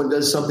 When someone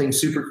does something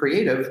super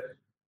creative,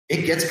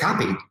 it gets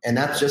copied, and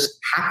that just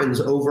happens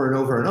over and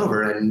over and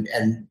over. And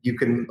you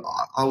can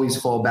always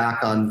fall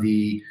back on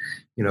the,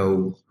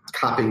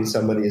 copying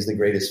somebody is the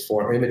greatest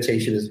form.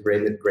 Imitation is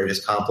the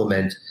greatest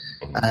compliment.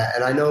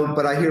 And I know,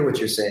 but I hear what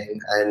you're saying.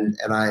 And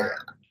I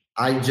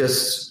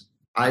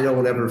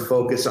don't ever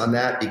focus on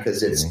that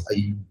because it's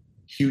a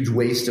huge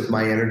waste of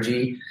my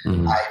energy.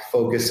 I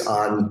focus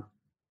on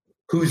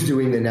who's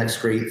doing the next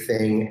great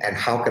thing and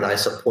how can I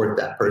support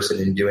that person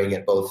in doing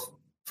it, both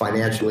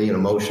financially and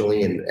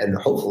emotionally, and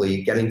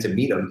hopefully getting to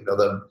meet them.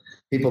 The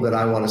people that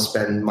I want to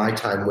spend my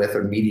time with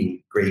are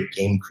meeting great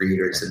game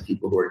creators and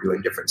people who are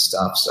doing different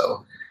stuff.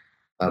 So,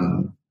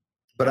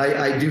 but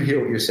I do hear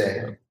what you're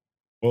saying.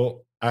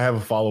 Well, I have a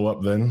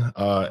follow-up then.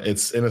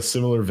 It's in a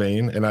similar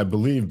vein, and I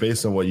believe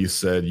based on what you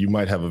said, you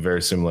might have a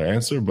very similar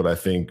answer, but I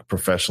think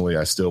professionally,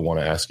 I still want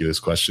to ask you this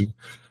question.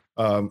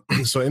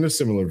 So in a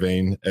similar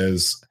vein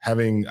as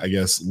having, I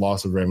guess,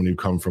 loss of revenue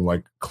come from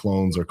like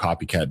clones or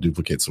copycat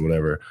duplicates or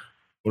whatever,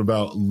 what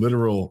about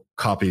literal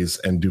copies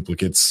and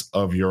duplicates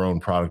of your own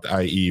product,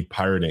 i.e.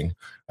 pirating?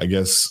 I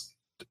guess,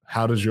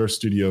 how does your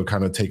studio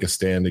kind of take a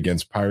stand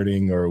against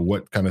pirating, or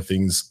what kind of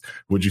things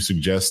would you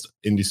suggest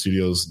indie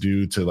studios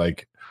do to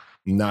like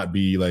not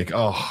be like,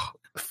 oh,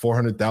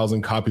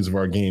 400,000 copies of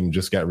our game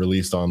just got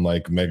released on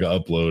like Mega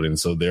Upload. And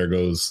so there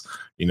goes,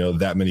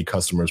 that many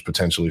customers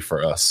potentially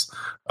for us.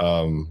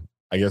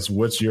 I guess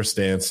what's your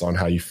stance on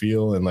how you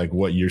feel and like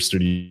what your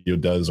studio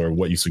does or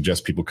what you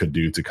suggest people could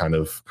do to kind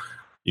of,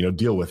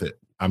 deal with it?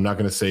 I'm not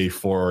going to say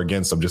for or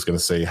against. I'm just going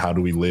to say, how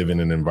do we live in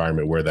an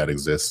environment where that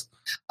exists?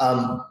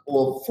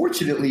 Well,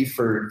 fortunately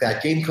for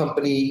that game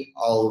company,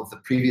 all of the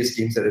previous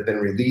games that have been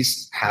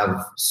released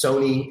have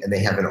Sony, and they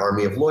have an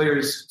army of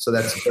lawyers, so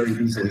that's very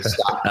easily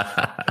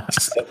stopped.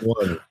 Step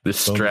one, the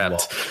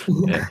strapped.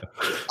 Yeah.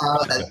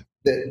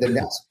 The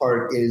next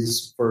part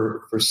is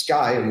for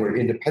Sky, and we're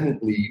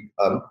independently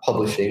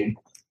publishing.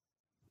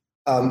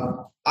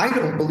 I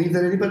don't believe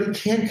that anybody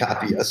can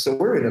copy us, so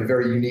we're in a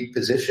very unique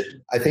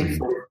position. I think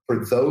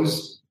for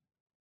those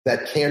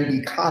that can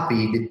be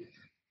copied,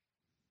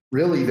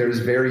 really, there's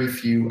very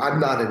few. I'm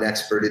not an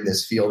expert in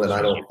this field, and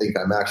I don't think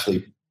I'm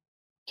actually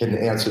can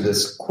answer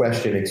this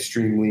question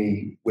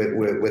extremely with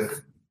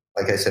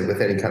like I said,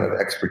 with any kind of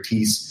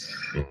expertise.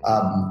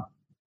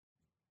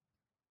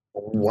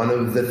 One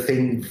of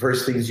the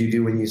first things you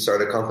do when you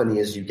start a company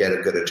is you get a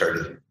good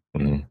attorney.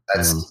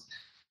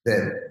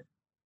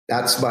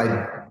 That's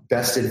my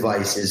best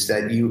advice, is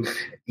that you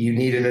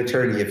need an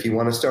attorney. If you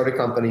want to start a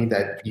company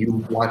that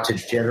you want to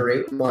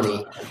generate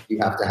money, you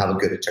have to have a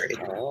good attorney.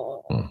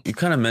 You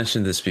kind of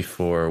mentioned this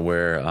before,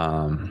 where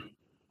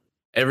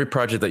every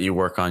project that you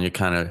work on, you're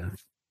kind of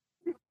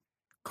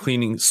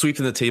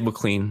sweeping the table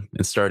clean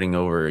and starting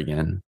over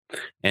again.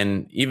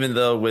 And even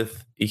though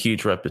with a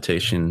huge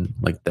reputation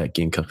like that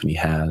game company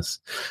has,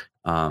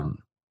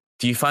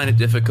 do you find it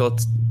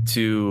difficult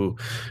to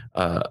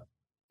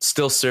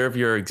still serve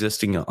your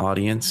existing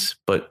audience,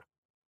 but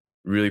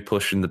really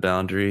pushing the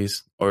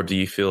boundaries? Or do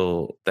you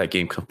feel that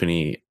game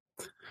company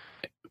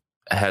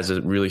has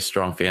a really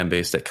strong fan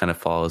base that kind of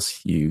follows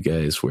you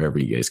guys wherever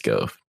you guys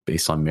go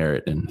based on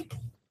merit and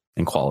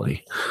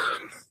quality?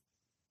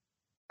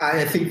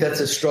 I think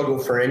that's a struggle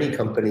for any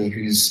company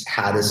who's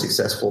had a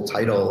successful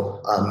title,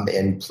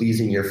 and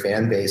pleasing your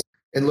fan base.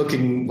 And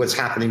looking what's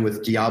happening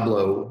with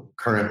Diablo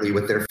currently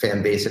with their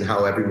fan base and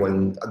how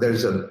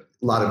there's a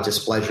lot of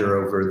displeasure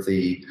over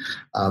the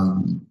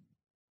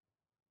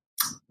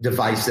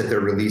device that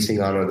they're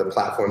releasing on, or the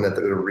platform that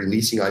they're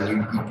releasing on.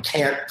 You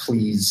can't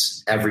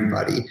please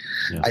everybody.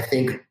 Yeah. I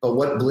think, but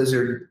what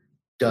Blizzard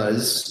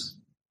does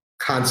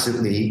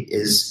constantly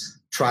is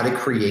try to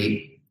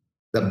create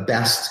the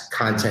best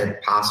content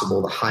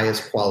possible, the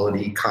highest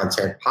quality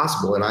content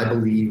possible. And I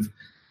believe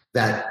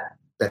that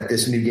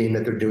this new game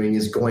that they're doing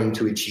is going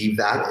to achieve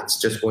that. It's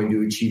just going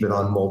to achieve it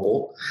on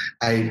mobile.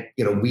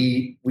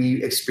 We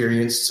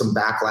experienced some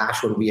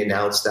backlash when we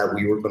announced that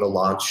we were going to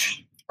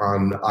launch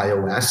on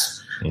iOS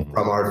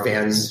from our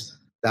fans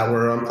that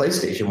were on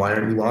PlayStation. Why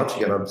aren't you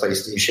launching it on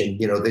PlayStation?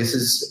 This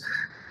is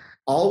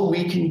all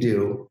we can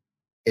do,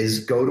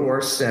 is go to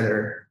our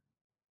center.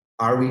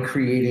 Are we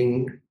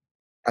creating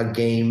a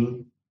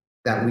game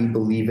that we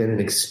believe in, an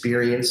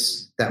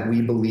experience that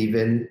we believe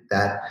in,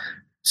 that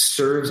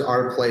serves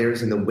our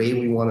players in the way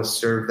we want to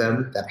serve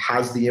them, that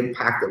has the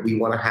impact that we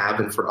want to have?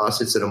 And for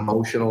us, it's an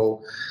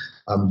emotional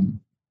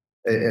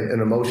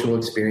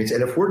experience.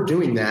 And if we're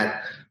doing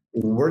that,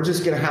 we're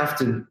just going to have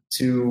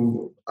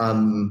to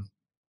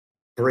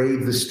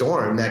brave the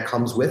storm that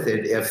comes with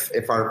it.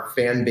 If our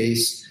fan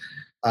base,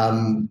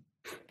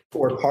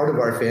 or part of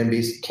our fan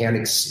base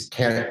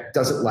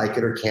doesn't like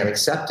it or can't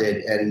accept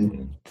it.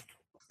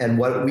 And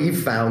what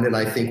we've found, and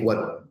I think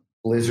what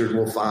Blizzard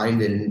will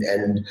find,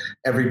 and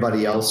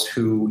everybody else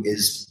who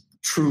is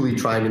truly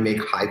trying to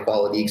make high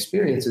quality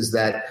experiences,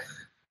 that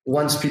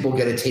once people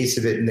get a taste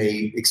of it and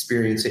they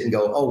experience it and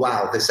go, oh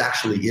wow, this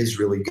actually is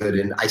really good,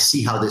 and I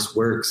see how this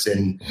works,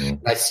 and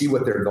I see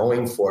what they're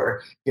going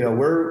for.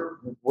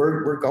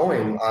 We're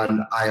going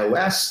on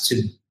iOS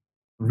to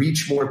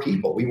reach more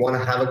people. We want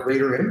to have a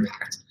greater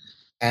impact.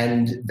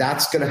 And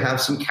that's going to have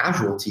some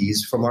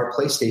casualties from our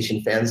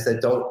PlayStation fans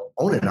that don't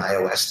own an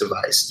iOS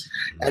device.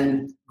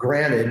 And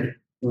granted,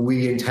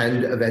 we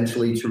intend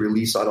eventually to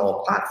release on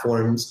all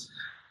platforms.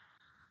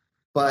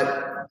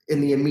 But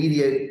in the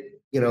immediate,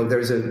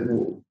 there's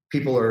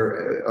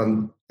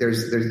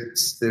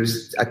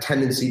a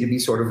tendency to be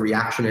sort of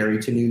reactionary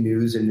to new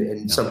news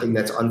and something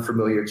that's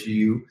unfamiliar to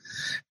you.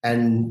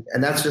 And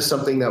that's just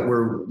something that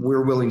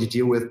we're willing to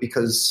deal with,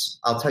 because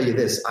I'll tell you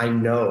this, I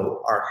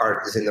know our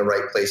heart is in the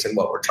right place in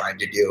what we're trying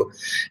to do.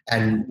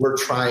 And we're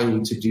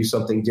trying to do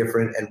something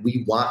different, and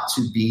we want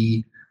to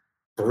be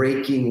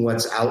breaking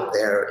what's out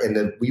there, and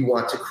that we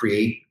want to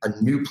create a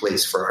new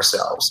place for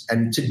ourselves.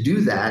 And to do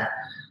that,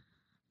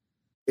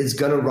 it's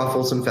going to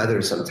ruffle some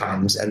feathers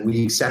sometimes, and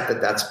we accept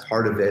that that's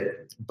part of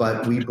it.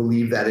 But we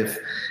believe that if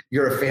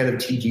you're a fan of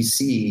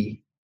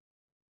TGC,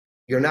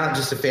 you're not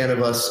just a fan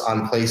of us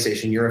on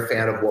PlayStation. You're a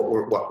fan of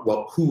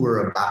who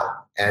we're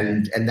about,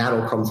 and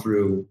that'll come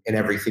through in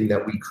everything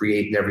that we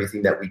create and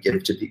everything that we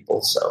give to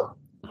people. So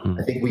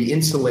I think we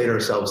insulate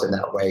ourselves in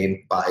that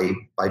way by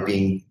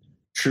being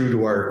true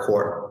to our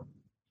core.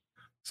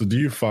 So do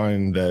you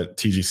find that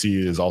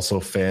TGC is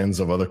also fans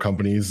of other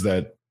companies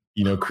that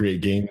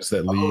create games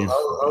that leave.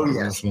 Oh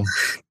yes.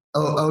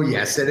 Oh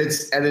yes, and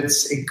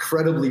it's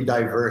incredibly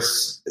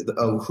diverse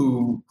of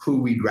who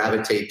we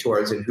gravitate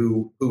towards and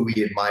who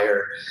we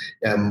admire.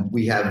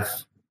 We have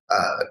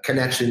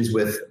connections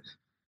with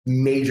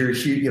major,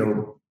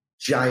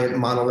 giant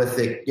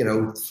monolithic,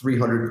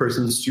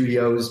 300-person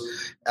studios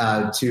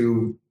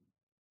to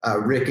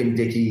Rick and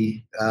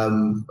Dicky,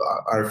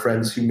 our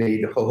friends who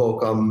made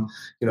Hohokam,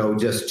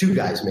 just two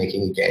guys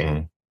making a game.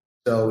 Mm.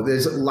 So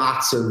there's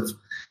lots of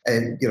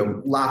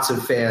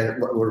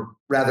fans.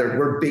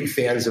 We're big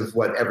fans of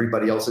what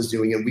everybody else is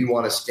doing, and we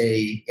want to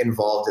stay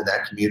involved in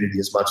that community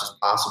as much as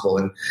possible.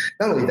 And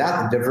not only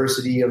that, the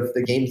diversity of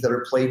the games that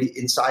are played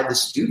inside the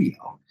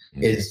studio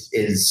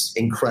is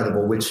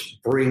incredible, which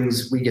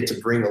we get to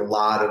bring a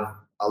lot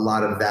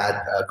of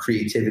that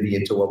creativity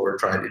into what we're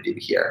trying to do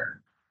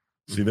here.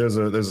 See, there's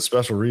a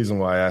special reason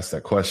why I asked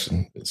that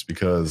question. It's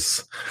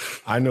because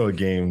I know a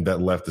game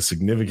that left a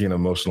significant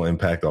emotional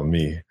impact on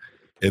me.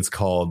 It's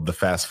called The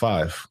Fast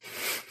Five.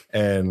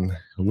 And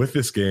with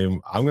this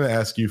game, I'm going to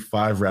ask you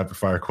 5 rapid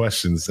fire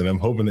questions, and I'm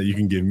hoping that you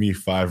can give me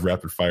 5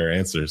 rapid fire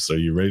answers. So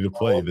you ready to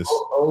play this?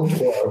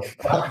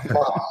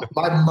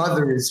 My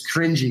mother is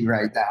cringing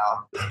right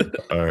now.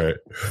 All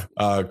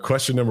right.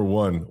 Question number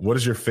 1. What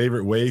is your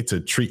favorite way to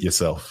treat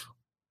yourself?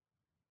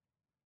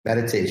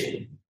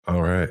 Meditation.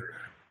 All right.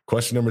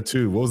 Question number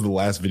 2. What was the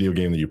last video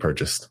game that you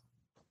purchased?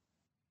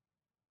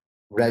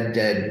 Red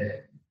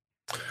Dead.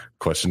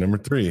 Question number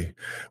 3.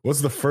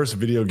 What's the first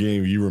video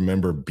game you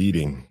remember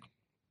beating?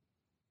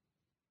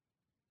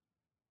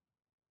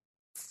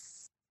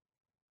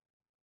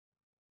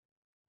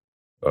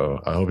 Oh,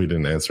 I hope he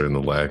didn't answer in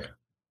the lag. I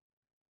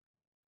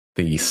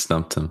think he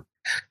stumped him.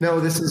 No,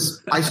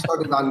 I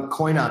started on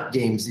coin-op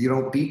games. You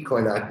don't beat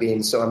coin-op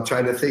games, so I'm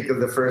trying to think of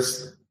the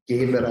first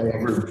game that I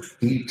ever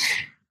beat.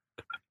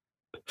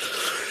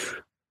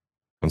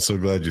 I'm so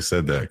glad you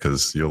said that,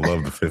 because you'll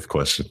love the 5th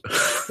question.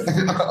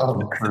 Oh,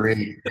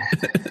 great.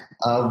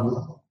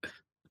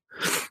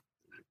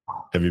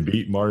 Have you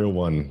beat Mario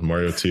 1,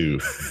 Mario 2?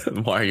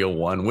 Mario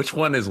 1. Which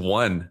one is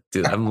 1?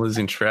 Dude, I'm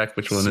losing track.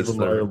 Which one is Super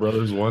Mario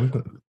Brothers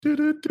 1?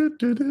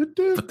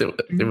 But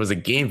there was a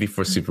game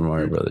before Super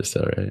Mario Brothers,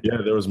 though, right? Yeah,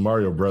 there was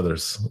Mario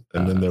Brothers,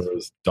 and then there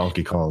was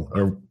Donkey Kong.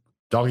 Or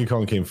Donkey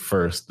Kong came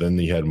first, then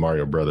you had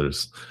Mario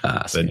Brothers.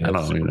 Then I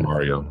don't Super know.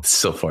 Mario. It's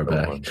so far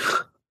back.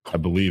 I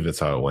believe that's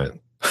how it went.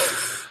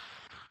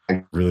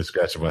 I'm really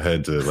scratching my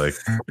head to see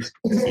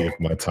if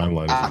my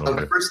timeline is in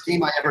order. The first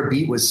game I ever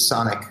beat was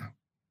Sonic.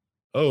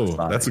 Oh,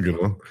 Sonic. That's a good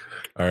one.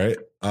 All right.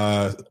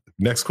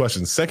 Next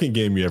question. Second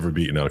game you ever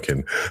beat? No,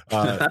 kidding.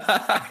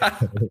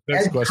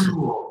 Next question.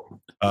 Cool.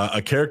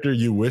 A character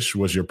you wish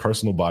was your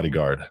personal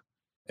bodyguard.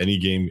 Any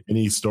game,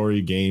 any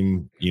story,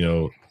 game,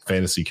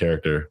 fantasy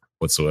character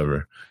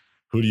whatsoever.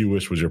 Who do you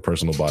wish was your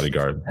personal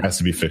bodyguard? It has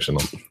to be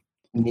fictional.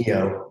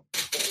 Neo.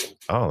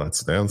 Oh,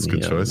 that's a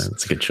good choice.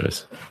 That's a good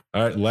choice.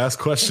 All right, last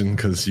question,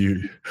 because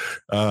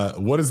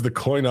what is the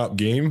coin-op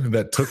game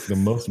that took the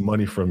most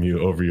money from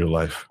you over your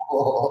life?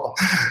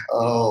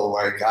 Oh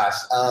my gosh.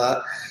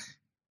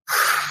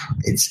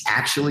 It's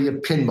actually a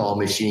pinball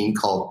machine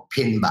called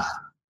Pinbot.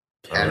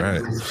 All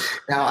right.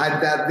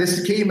 Now,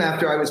 this came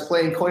after I was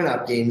playing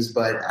coin-op games,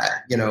 but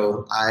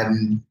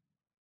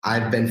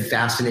I've been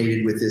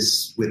fascinated with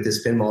this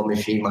pinball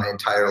machine my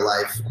entire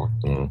life.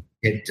 Mm-hmm.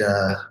 It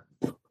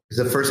was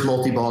the first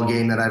multi-ball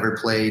game that I ever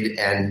played,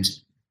 and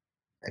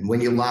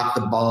when you lock the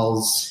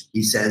balls,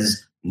 he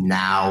says,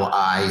 "Now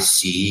I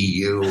see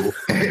you."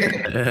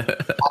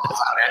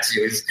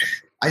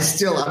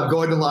 I'm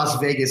going to Las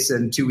Vegas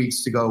in 2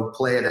 weeks to go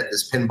play it at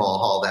this pinball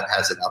hall that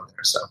has it out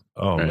there. So,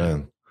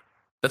 man,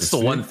 that's the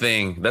one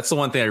thing. That's the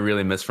one thing I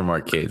really miss from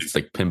arcades. It's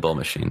like pinball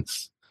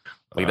machines,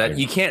 that.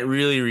 You can't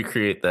really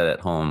recreate that at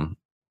home.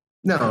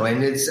 No,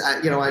 and it's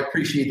I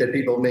appreciate that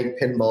people make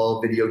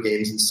pinball video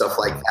games and stuff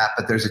like that,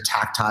 but there's a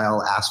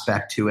tactile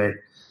aspect to it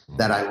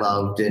that I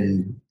loved,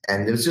 and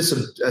it was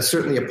just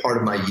certainly a part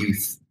of my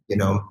youth.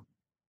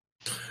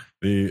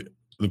 The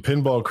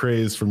pinball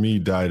craze for me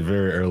died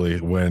very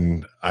early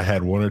when I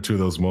had 1 or 2 of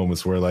those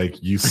moments where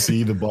you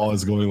see the ball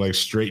is going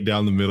straight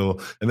down the middle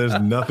and there's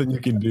nothing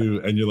you can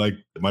do. And you're like,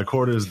 my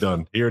quarter is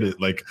done. Here it is.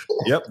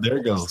 Yep, there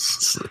it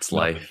goes. It's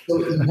life. So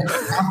you have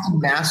to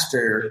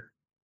master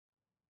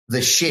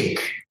the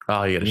shake.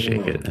 Oh, you got to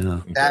shake it.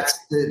 Yeah.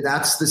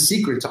 That's the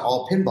secret to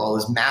all pinball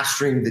is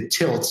mastering the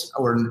tilt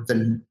or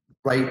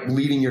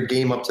leading your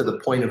game up to the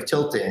point of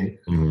tilting.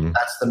 Mm-hmm.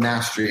 That's the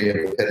mastery of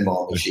the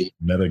pinball machine.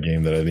 Meta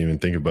game that I didn't even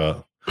think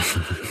about.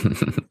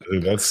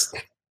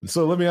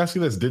 So let me ask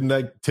you this. Didn't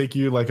that take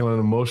you on an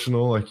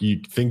emotional,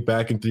 you think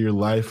back into your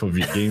life of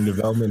your game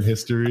development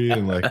history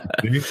and I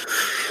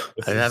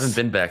haven't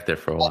been back there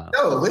for a while.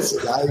 No,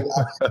 listen,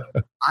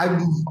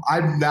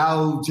 I'm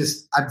now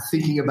I'm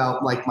thinking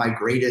about my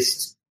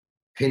greatest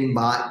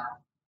pinbot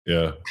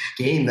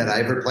game that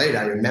I ever played.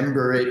 I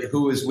remember it,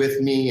 who was with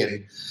me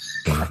and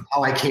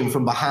how I came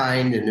from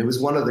behind. And it was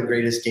one of the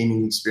greatest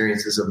gaming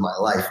experiences of my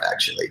life,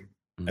 actually.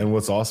 And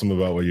what's awesome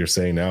about what you're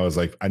saying now is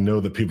like, I know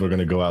that people are going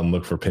to go out and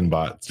look for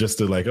Pinbot just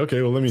to like,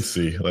 okay, well, let me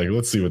see. Like,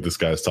 let's see what this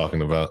guy's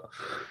talking about.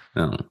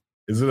 Oh.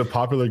 Is it a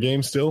popular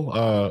game still?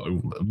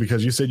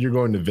 Because you said you're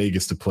going to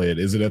Vegas to play it.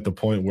 Is it at the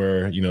point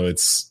where,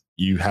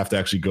 you have to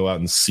actually go out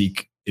and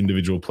seek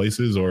individual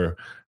places, or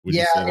would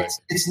you say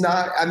it's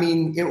not. I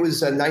mean, it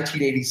was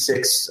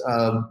 1986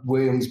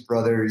 Williams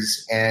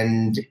Brothers,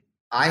 and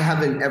I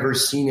haven't ever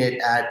seen it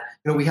at,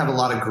 we have a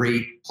lot of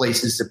great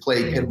places to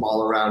play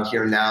pinball around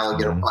here now,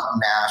 Button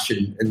Mash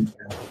and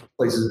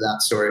places of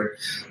that sort.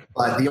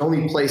 But the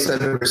only place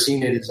I've ever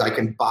seen it is I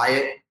can buy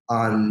it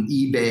on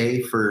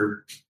eBay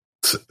for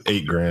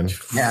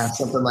 $8,000. Yeah,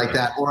 something like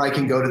that. Or I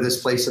can go to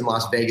this place in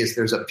Las Vegas.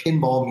 There's a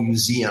pinball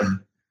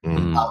museum out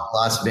in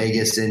Las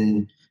Vegas,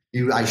 and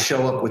I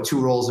show up with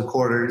 2 rolls of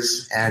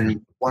quarters,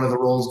 and one of the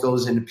rolls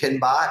goes into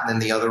Pinbot, and then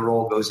the other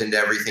roll goes into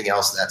everything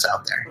else that's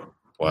out there.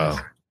 Wow.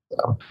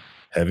 So.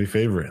 Heavy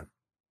favorite.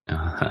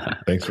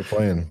 Thanks for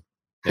playing.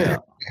 Yeah.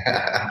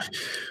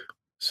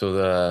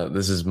 So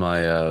this is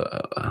my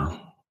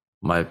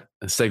my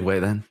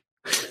segue then.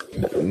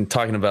 I'm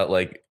talking about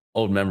like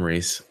old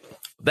memories.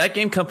 That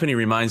game company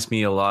reminds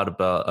me a lot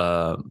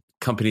about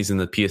companies in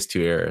the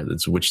PS2 era,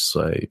 which is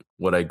like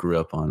what I grew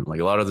up on. Like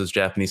a lot of those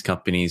Japanese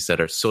companies that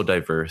are so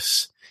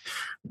diverse.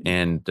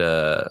 And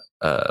the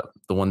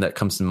one that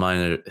comes to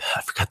mind,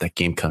 I forgot that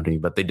game company,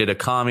 but they did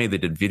Akame, they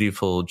did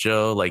Beautiful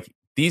Joe. Like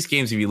these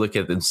games, if you look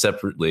at them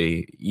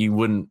separately, you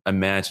wouldn't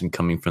imagine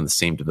coming from the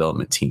same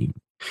development team.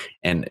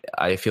 And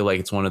I feel like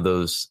it's one of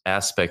those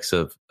aspects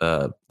of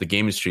the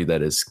game industry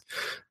that is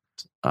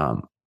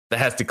that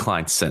has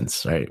declined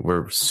since, right?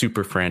 We're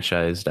super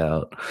franchised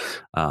out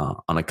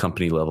on a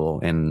company level,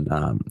 and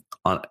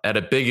at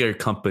a bigger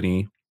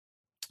company,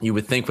 you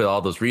would think with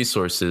all those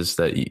resources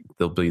that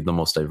they'll be the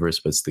most diverse,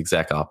 but it's the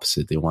exact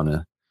opposite. They want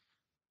to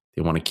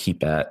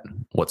keep at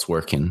what's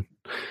working.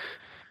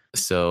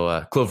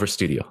 So Clover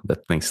Studio.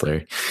 Thanks,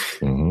 Larry.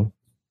 Mm-hmm.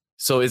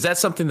 So is that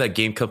something that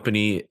game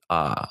company,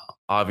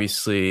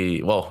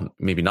 obviously, well,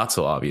 maybe not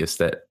so obvious,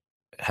 that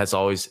has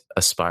always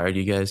aspired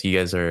you guys? You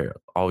guys are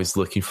always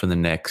looking for the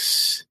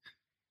next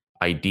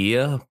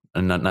idea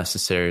and not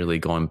necessarily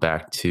going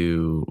back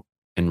to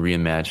and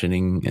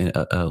reimagining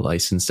a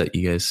license that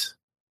you guys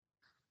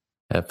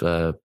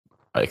have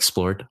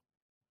explored?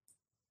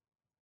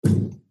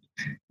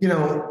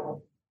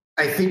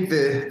 I think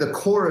the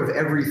core of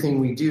everything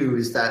we do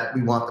is that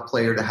we want the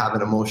player to have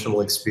an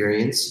emotional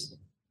experience.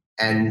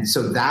 And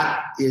so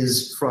that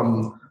is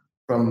from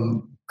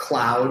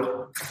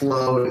Cloud,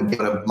 Flow, and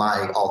one of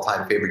my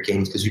all-time favorite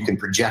games because you can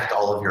project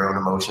all of your own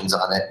emotions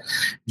on it.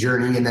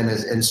 Journey, and then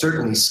and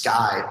certainly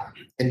Sky.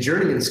 And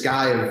Journey and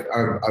Sky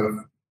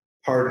are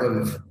part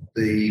of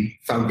the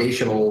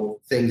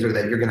foundational things are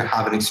that you're going to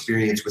have an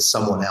experience with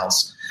someone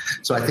else.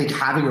 So I think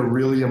having a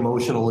really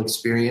emotional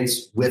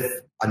experience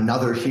with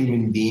another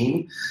human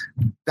being,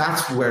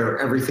 that's where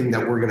everything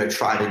that we're going to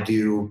try to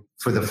do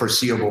for the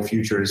foreseeable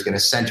future is going to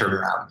center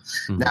around.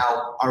 Mm-hmm.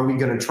 Now, are we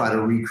going to try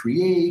to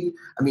recreate?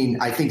 I mean,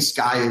 I think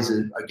Sky is,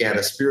 again,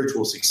 a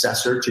spiritual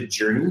successor to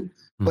Journey,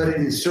 but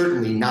it is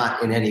certainly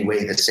not in any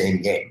way the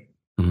same game.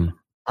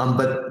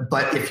 Mm-hmm.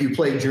 But if you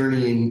play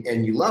Journey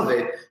and you love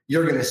it,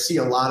 you're going to see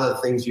a lot of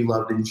the things you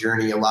loved in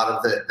Journey, a lot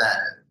of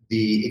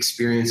the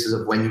experiences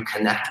of when you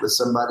connect with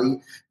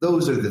somebody.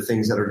 Those are the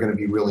things that are going to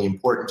be really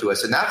important to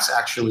us. And that's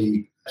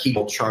actually a key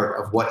chart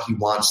of what he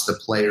wants the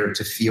player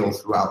to feel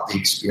throughout the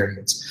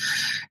experience.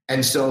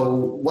 And so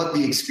what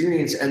the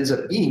experience ends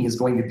up being is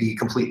going to be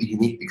completely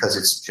unique because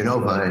it's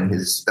Jenova and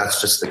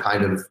that's just the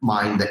kind of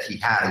mind that he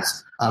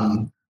has.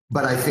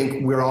 But I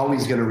think we're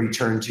always going to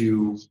return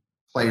to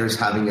players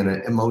having an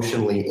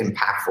emotionally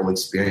impactful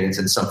experience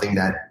and something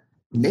that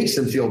makes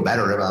them feel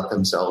better about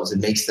themselves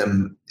and makes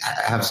them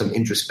have some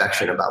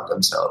introspective about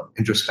themselves.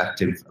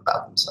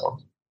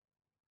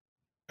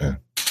 Yeah.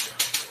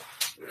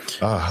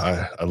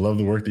 I love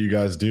the work that you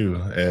guys do.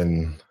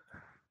 And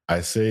I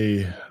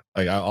say,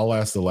 like, I'll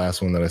ask the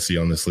last one that I see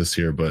on this list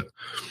here, but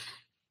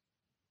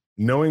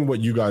knowing what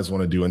you guys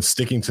want to do and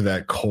sticking to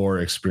that core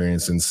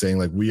experience and saying,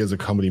 like, we as a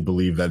company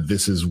believe that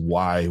this is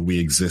why we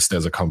exist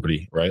as a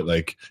company, right?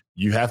 Like,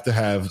 you have to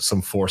have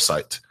some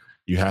foresight.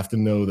 You have to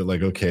know that,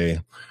 like,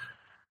 okay,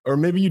 or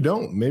maybe you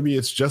don't. Maybe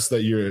it's just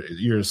that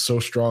you're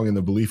so strong in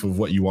the belief of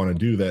what you want to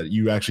do that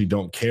you actually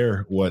don't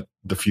care what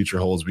the future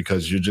holds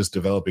because you're just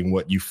developing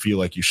what you feel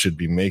like you should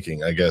be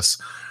making. I guess,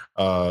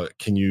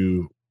 can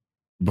you,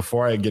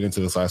 before I get into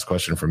this last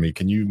question for me,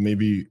 can you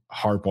maybe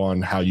harp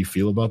on how you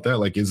feel about that?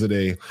 Like, is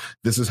it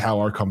this is how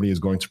our company is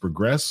going to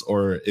progress,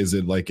 or is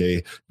it like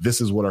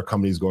this is what our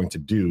company is going to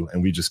do,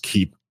 and we just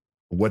keep,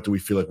 what do we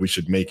feel like we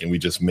should make, and we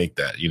just make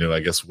that? I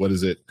guess, what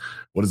is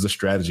the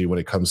strategy when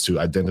it comes to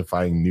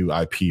identifying new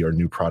IP or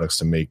new products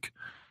to make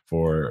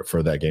for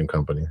that game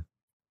company?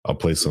 I'll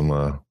play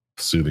some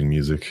soothing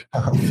music.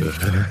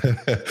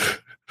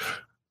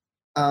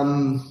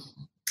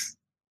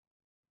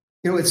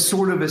 It's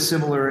sort of a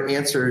similar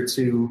answer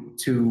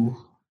to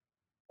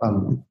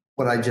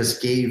what I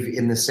just gave,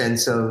 in the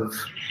sense of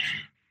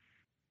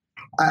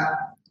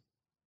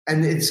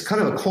and it's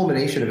kind of a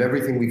culmination of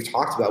everything we've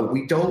talked about.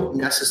 We don't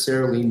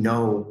necessarily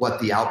know what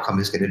the outcome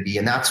is going to be.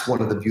 And that's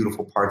one of the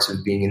beautiful parts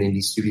of being an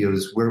indie studio,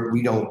 is where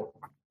we don't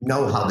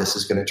know how this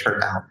is going to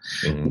turn out.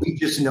 Mm-hmm. We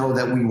just know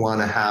that we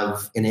want to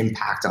have an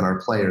impact on our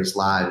players'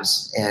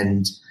 lives.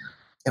 And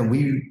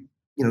we,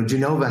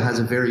 Jenova has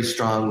a very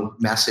strong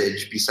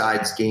message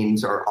besides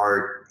games or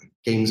art.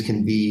 Games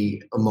can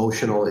be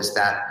emotional, is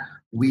that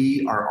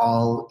we are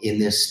all in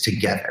this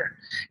together.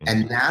 Mm-hmm.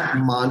 And that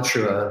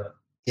mantra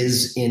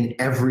is in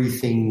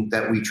everything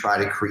that we try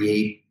to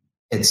create.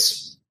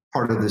 It's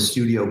part of the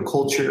studio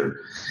culture.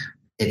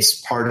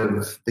 It's part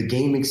of the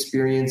game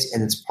experience,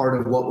 and it's part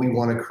of what we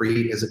want to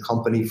create as a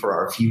company for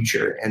our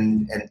future.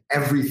 And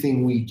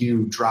everything we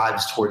do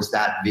drives towards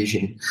that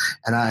vision.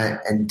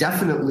 And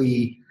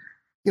definitely,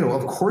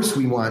 of course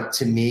we want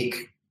to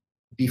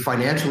be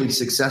financially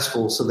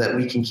successful so that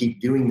we can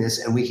keep doing this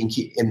and we can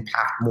keep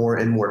impact more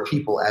and more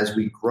people as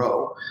we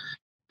grow.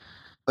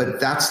 But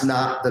that's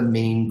not the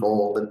main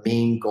goal. The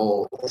main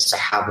goal is to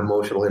have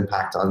emotional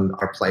impact on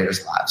our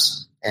players'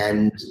 lives.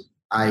 And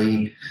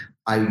I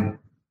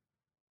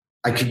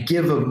could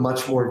give a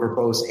much more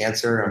verbose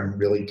answer. I'm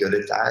really good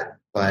at that.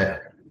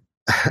 But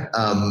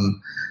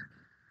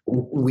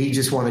we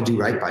just want to do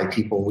right by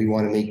people. We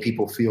want to make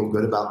people feel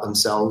good about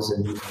themselves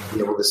and be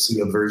able to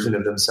see a version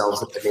of themselves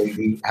that they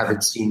maybe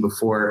haven't seen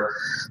before.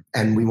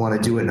 And we want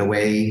to do it in a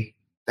way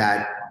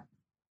that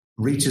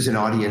reaches an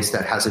audience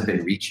that hasn't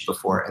been reached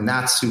before. And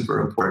that's super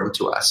important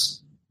to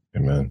us.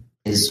 Amen.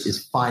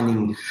 Is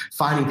finding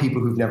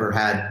people who've never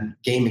had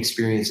game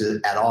experiences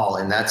at all.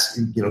 And that's,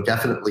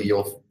 definitely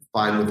you'll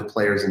find with the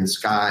players in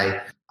Sky.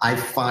 I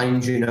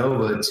find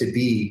Jenova to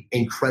be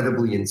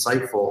incredibly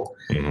insightful.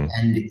 Mm-hmm.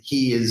 And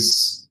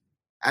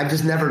I've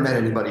just never met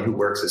anybody who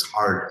works as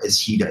hard as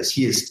he does.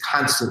 He is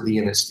constantly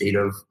in a state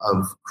of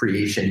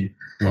creation.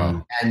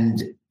 Wow.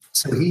 And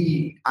so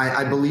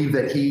I believe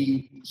that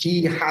he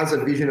has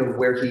a vision of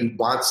where he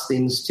wants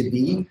things to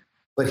be,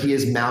 but he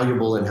is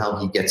malleable in how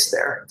he gets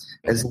there.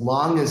 As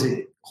long as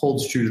it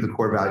holds true to the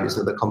core values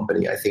of the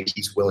company, I think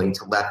he's willing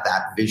to let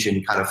that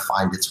vision kind of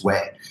find its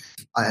way.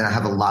 And I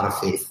have a lot of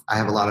faith. I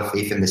have a lot of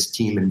faith in this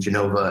team and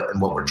Jenova and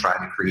what we're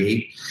trying to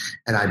create.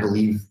 And I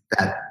believe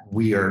that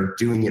we are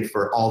doing it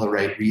for all the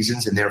right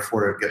reasons, and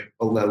therefore it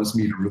allows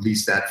me to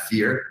release that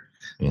fear.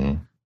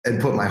 Mm-hmm. And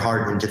put my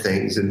heart into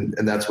things. And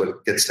that's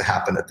what gets to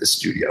happen at the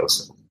studio.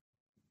 So.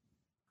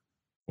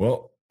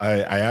 Well,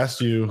 I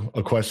asked you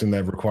a question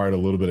that required a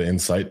little bit of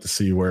insight to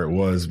see where it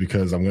was,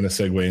 because I'm going to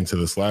segue into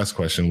this last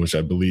question, which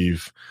I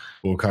believe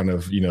will kind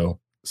of,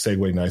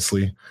 segue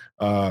nicely.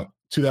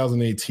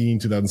 2018,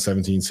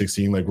 2017,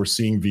 16, like we're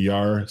seeing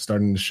VR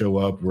starting to show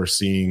up. We're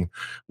seeing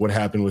what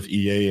happened with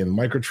EA and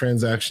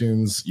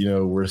microtransactions.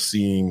 We're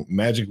seeing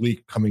Magic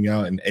Leap coming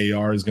out, and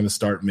AR is going to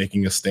start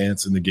making a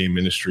stance in the game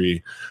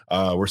industry.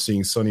 We're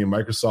seeing Sony and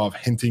Microsoft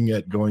hinting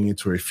at going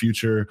into a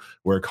future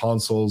where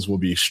consoles will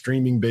be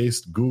streaming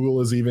based. Google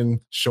is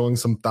even showing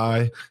some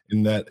thigh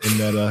in that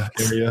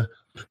area.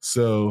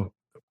 So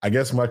I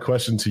guess my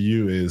question to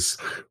you is,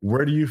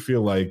 where do you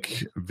feel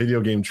like video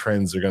game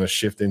trends are going to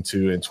shift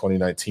into in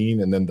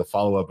 2019? And then the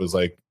follow-up is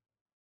like,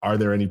 are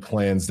there any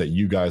plans that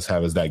you guys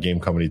have as that game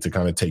company to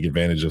kind of take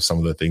advantage of some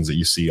of the things that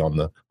you see on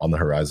the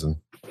horizon?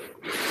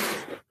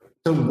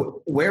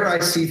 So where I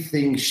see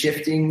things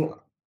shifting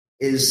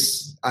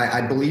is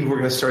I believe we're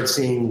going to start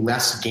seeing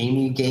less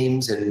gamey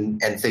games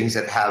and things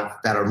that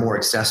are more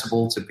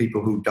accessible to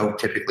people who don't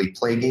typically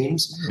play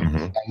games.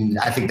 Mm-hmm. And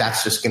I think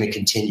that's just going to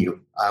continue.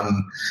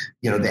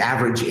 The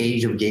average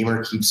age of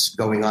gamer keeps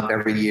going up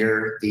every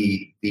year.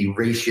 The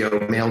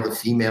ratio male to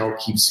female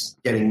keeps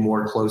getting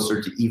more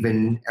closer to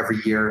even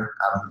every year.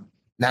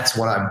 That's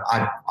what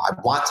I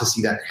want to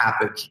see that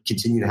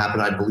continue to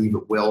happen. I believe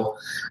it will.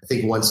 I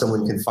think once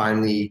someone can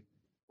finally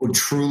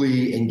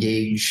truly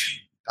engage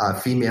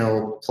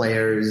female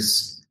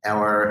players,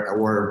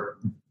 or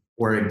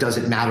it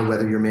doesn't matter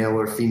whether you're male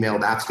or female,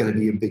 that's going to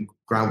be a big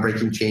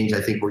groundbreaking change. I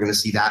think we're going to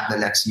see that in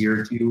the next year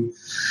or two.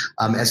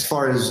 As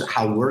far as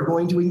how we're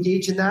going to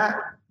engage in that,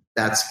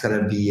 that's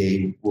going to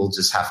be we'll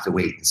just have to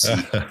wait and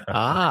see.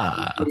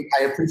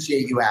 I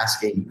appreciate you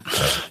asking.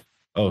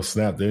 Oh,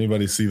 snap. Did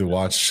anybody see the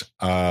watch?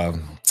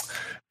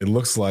 It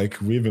looks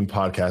like we've been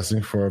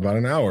podcasting for about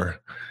an hour.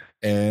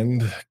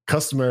 And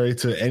customary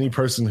to any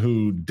person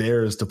who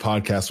dares to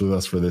podcast with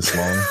us for this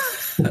long,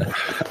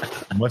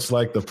 much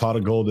like the pot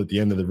of gold at the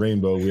end of the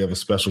rainbow, we have a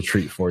special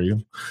treat for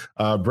you.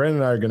 Brandon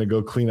and I are going to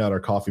go clean out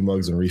our coffee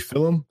mugs and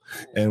refill them.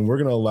 And we're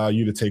going to allow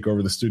you to take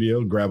over the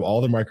studio, grab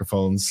all the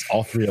microphones,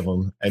 all three of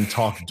them, and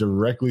talk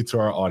directly to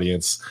our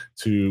audience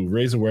to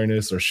raise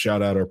awareness or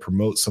shout out or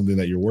promote something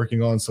that you're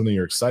working on, something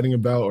you're something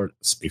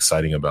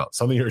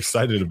you're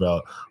excited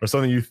about, or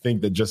something you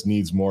think that just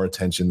needs more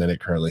attention than it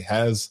currently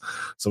has.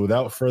 So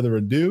without further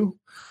ado,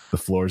 the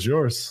floor is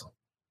yours.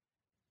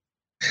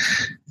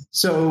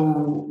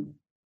 So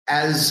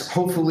as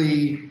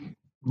hopefully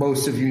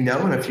most of you know,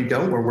 and if you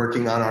don't, we're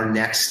working on our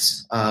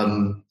next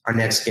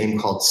game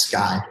called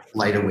Sky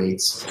Light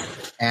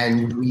Awaits,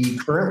 and we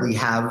currently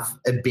have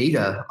a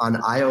beta on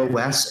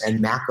iOS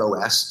and Mac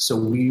OS. So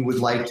we would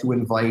like to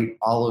invite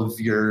all of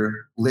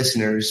your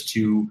listeners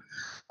to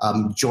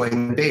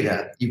join the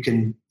beta. You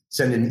can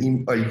send an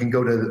email, or you can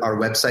go to our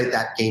website,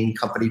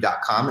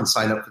 thatgamecompany.com, and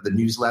sign up for the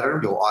newsletter.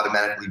 You'll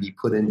automatically be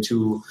put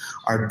into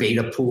our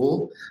beta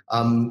pool.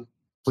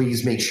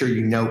 Please make sure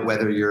you note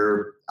whether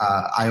you're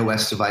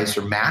iOS device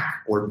or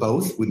Mac or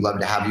both. We'd love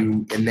to have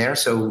you in there.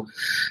 So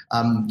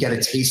get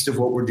a taste of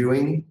what we're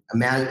doing.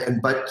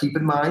 But keep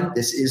in mind,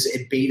 this is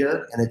a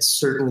beta, and it's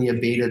certainly a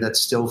beta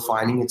that's still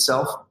finding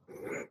itself.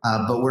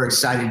 But we're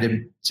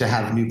excited to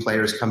have new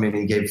players come in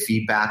and give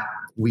feedback.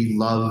 We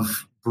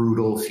love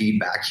brutal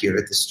feedback here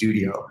at the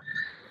studio.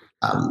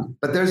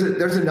 But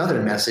there's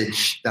another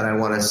message that I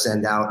want to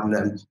send out, and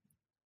then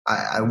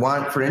I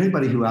want for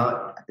anybody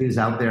who's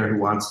out there who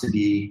wants to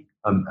be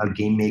a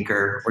game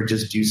maker or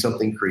just do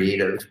something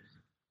creative,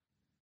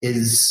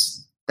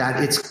 is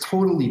that it's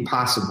totally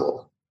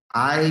possible.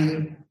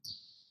 I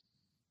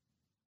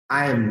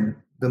am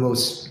the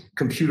most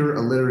computer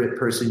illiterate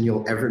person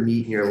you'll ever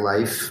meet in your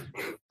life.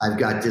 I've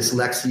got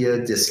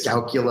dyslexia,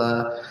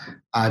 dyscalculia.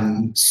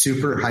 I'm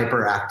super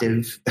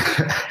hyperactive,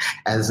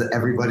 as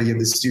everybody in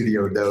the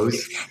studio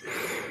knows.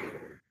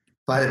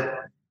 But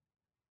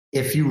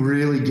if you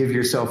really give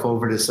yourself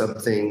over to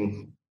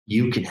something,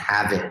 you can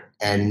have it.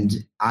 And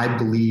I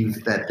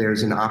believe that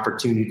there's an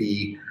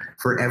opportunity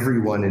for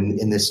everyone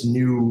in this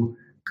new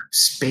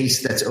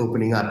space that's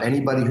opening up.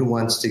 Anybody who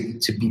wants to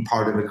be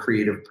part of a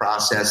creative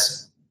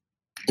process,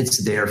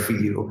 it's there for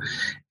you.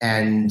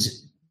 And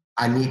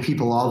I meet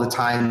people all the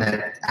time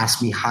that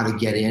ask me how to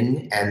get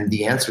in, and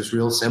the answer is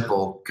real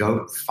simple.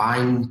 Go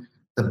find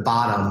the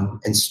bottom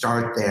and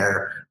start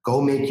there. Go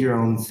make your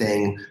own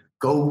thing.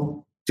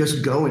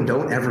 Just go and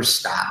don't ever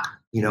stop.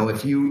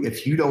 If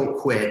you don't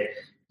quit,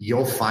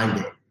 you'll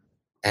find it.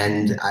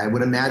 And I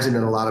would imagine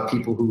that a lot of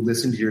people who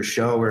listen to your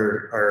show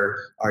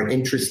are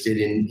interested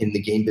in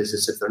the game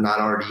business if they're not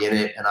already in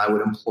it. And I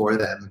would implore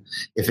them,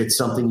 if it's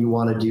something you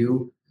want to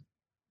do,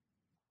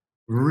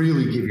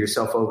 really give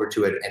yourself over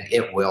to it, and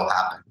it will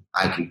happen.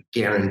 I can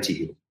guarantee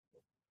you.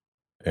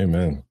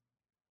 Amen.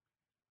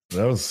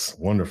 That was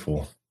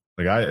wonderful.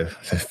 Like I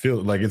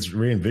feel like it's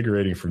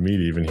reinvigorating for me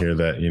to even hear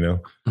that,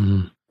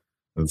 Mm-hmm.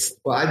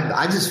 Well,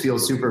 I just feel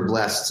super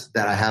blessed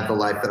that I have the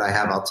life that I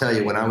have. I'll tell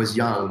you, when I was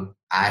young,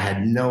 I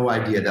had no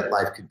idea that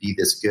life could be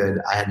this good.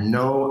 I had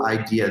no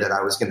idea that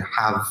I was going to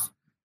have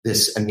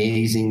this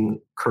amazing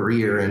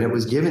career. And it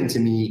was given to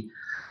me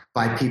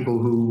by people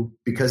who,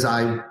 because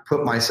I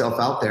put myself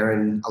out there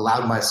and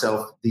allowed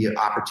myself the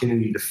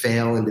opportunity to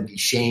fail and to be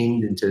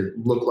shamed and to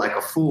look like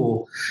a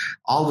fool,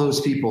 all those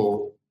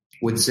people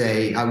would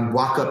say, I would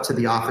walk up to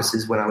the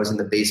offices when I was in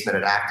the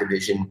basement at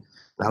Activision.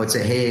 I would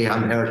say, hey,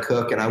 I'm Eric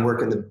Cook, and I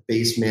work in the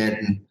basement,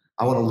 and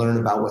I want to learn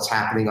about what's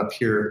happening up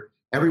here.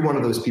 Every one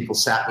of those people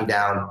sat me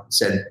down and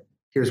said,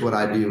 here's what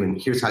I do,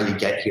 and here's how you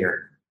get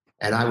here.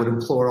 And I would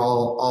implore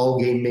all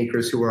game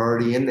makers who are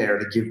already in there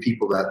to give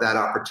people that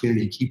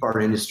opportunity, keep our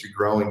industry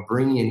growing,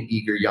 bring in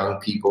eager young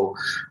people.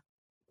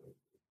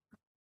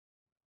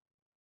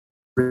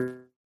 If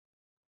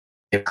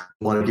they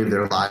want to give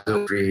their lives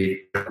to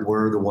create,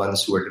 we're the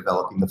ones who are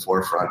developing the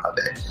forefront of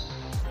it.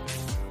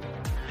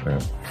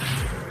 Man.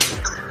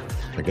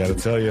 I got to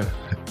tell you,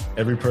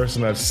 every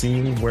person I've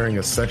seen wearing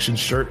a section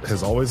shirt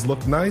has always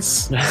looked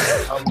nice.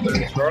 I'm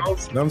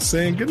Charles, and I'm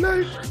saying good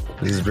night.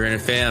 This is Brandon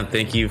Pham.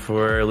 Thank you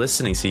for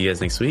listening. See you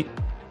guys next week.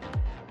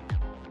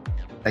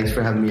 Thanks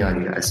for having me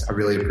on, you guys. I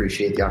really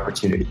appreciate the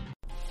opportunity.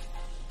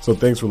 So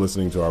thanks for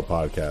listening to our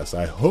podcast.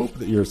 I hope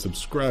that you're a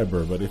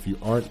subscriber, but if you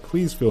aren't,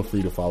 please feel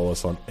free to follow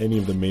us on any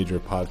of the major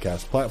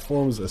podcast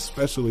platforms,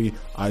 especially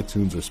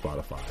iTunes or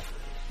Spotify.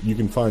 You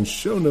can find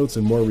show notes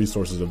and more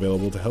resources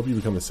available to help you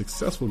become a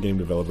successful game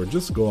developer.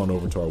 Just go on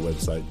over to our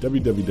website,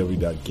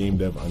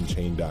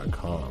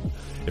 www.gamedevunchained.com.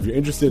 If you're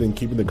interested in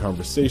keeping the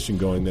conversation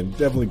going, then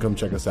definitely come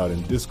check us out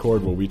in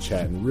Discord, where we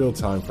chat in real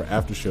time, for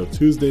after show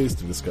Tuesdays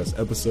to discuss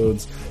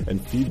episodes, and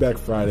feedback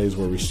Fridays,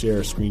 where we share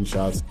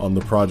screenshots on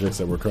the projects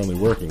that we're currently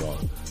working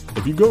on.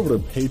 If you go over to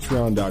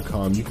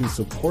patreon.com, you can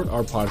support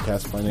our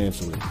podcast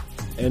financially.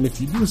 And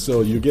if you do so,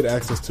 you get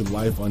access to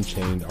Life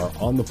Unchained, our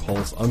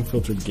on-the-pulse,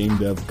 unfiltered game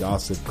dev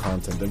gossip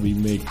content that we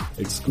make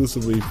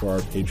exclusively for our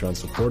Patreon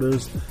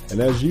supporters. And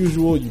as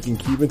usual, you can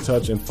keep in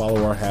touch and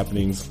follow our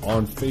happenings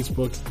on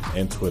Facebook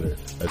and Twitter.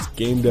 That's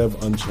Game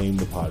Dev Unchained,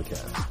 the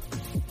podcast.